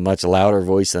have a much louder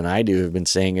voice than I do have been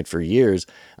saying it for years.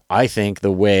 I think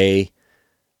the way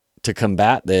to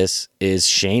combat this is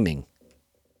shaming.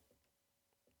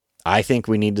 I think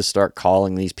we need to start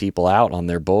calling these people out on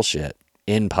their bullshit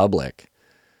in public.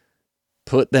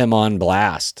 Put them on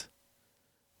blast.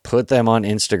 Put them on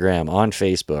Instagram, on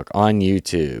Facebook, on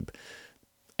YouTube,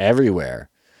 everywhere.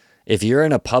 If you're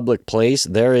in a public place,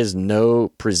 there is no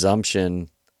presumption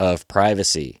of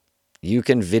privacy. You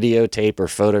can videotape or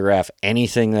photograph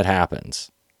anything that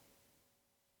happens.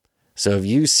 So if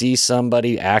you see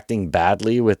somebody acting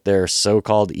badly with their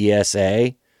so-called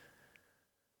ESA,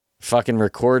 fucking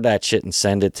record that shit and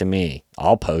send it to me.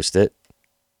 I'll post it.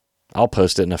 I'll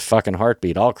post it in a fucking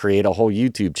heartbeat. I'll create a whole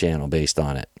YouTube channel based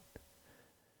on it.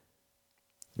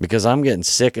 Because I'm getting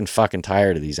sick and fucking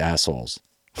tired of these assholes.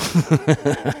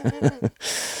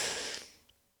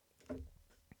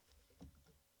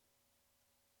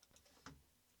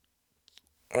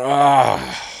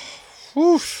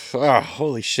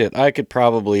 Holy shit. I could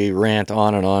probably rant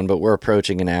on and on, but we're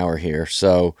approaching an hour here.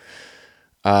 So,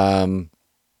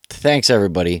 thanks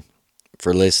everybody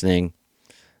for listening.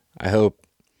 I hope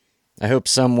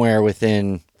somewhere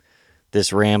within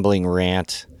this rambling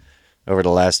rant over the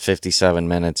last 57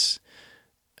 minutes,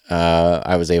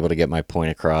 I was able to get my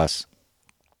point across.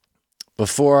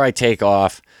 Before I take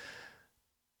off,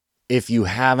 if you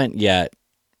haven't yet,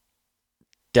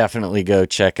 definitely go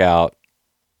check out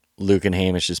Luke and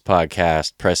Hamish's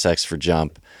podcast, Press X for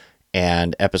Jump,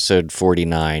 and episode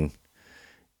 49.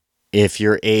 If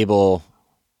you're able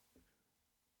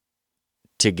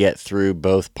to get through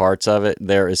both parts of it,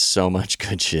 there is so much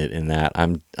good shit in that.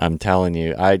 I'm telling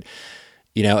you. And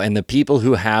the people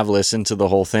who have listened to the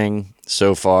whole thing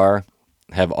so far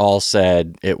have all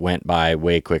said it went by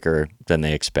way quicker than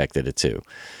they expected it to.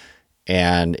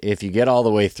 And if you get all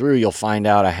the way through, you'll find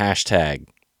out a hashtag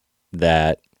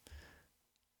that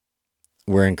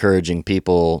we're encouraging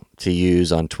people to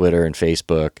use on Twitter and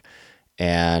Facebook.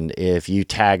 And if you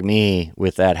tag me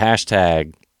with that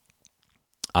hashtag,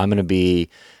 I'm going to be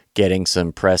getting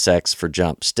some Press X for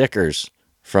Jump stickers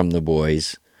from the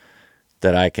boys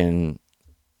that I can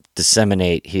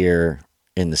disseminate here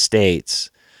in the States.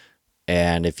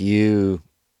 And if you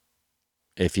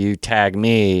tag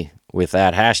me with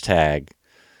that hashtag,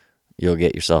 you'll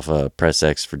get yourself a Press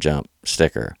X for Jump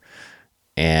sticker.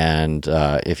 And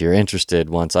if you're interested,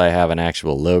 once I have an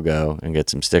actual logo and get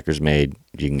some stickers made,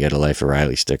 you can get a Life of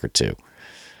Riley sticker too.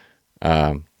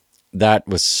 That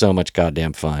was so much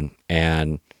goddamn fun.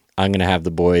 And I'm going to have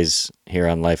the boys here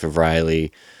on Life of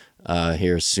Riley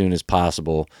here as soon as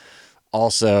possible.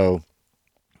 Also,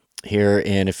 here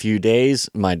in a few days,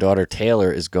 my daughter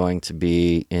Taylor is going to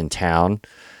be in town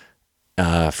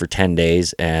for 10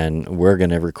 days, and we're going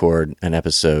to record an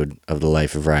episode of The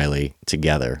Life of Riley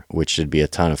together, which should be a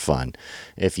ton of fun.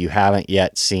 If you haven't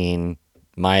yet seen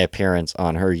my appearance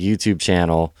on her YouTube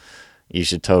channel, you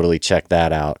should totally check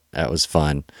that out. That was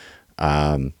fun.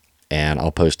 And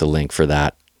I'll post a link for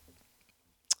that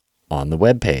on the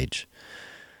webpage.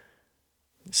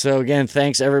 So again,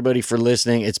 thanks everybody for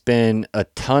listening. It's been a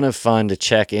ton of fun to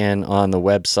check in on the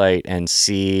website and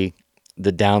see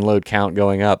the download count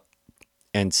going up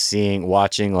and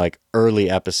watching like early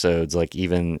episodes, like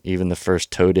even the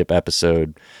first Toe Dip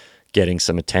episode getting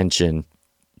some attention,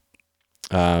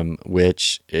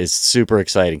 which is super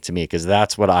exciting to me because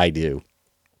that's what I do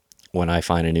when I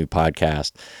find a new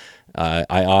podcast.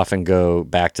 I often go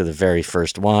back to the very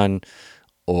first one,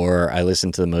 or I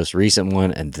listen to the most recent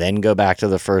one and then go back to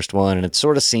the first one. And it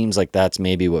sort of seems like that's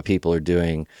maybe what people are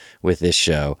doing with this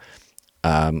show,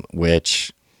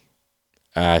 which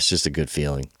it's just a good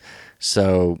feeling.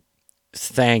 So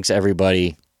thanks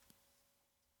everybody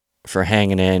for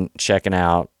hanging in, checking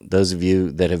out. Those of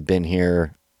you that have been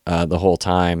here the whole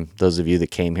time, those of you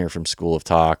that came here from School of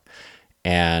Talk,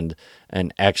 and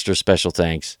an extra special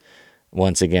thanks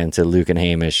once again to Luke and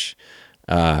Hamish.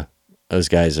 Those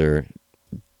guys are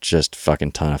just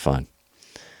fucking ton of fun.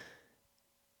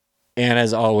 And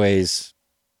as always,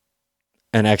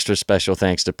 an extra special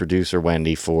thanks to producer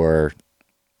Wendy for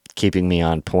keeping me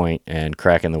on point and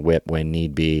cracking the whip when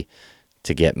need be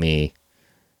to get me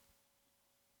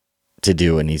to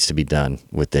do what needs to be done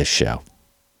with this show.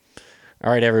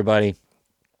 All right, everybody.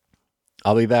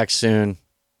 I'll be back soon.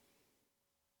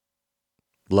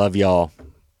 Love y'all.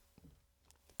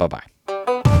 Bye-bye.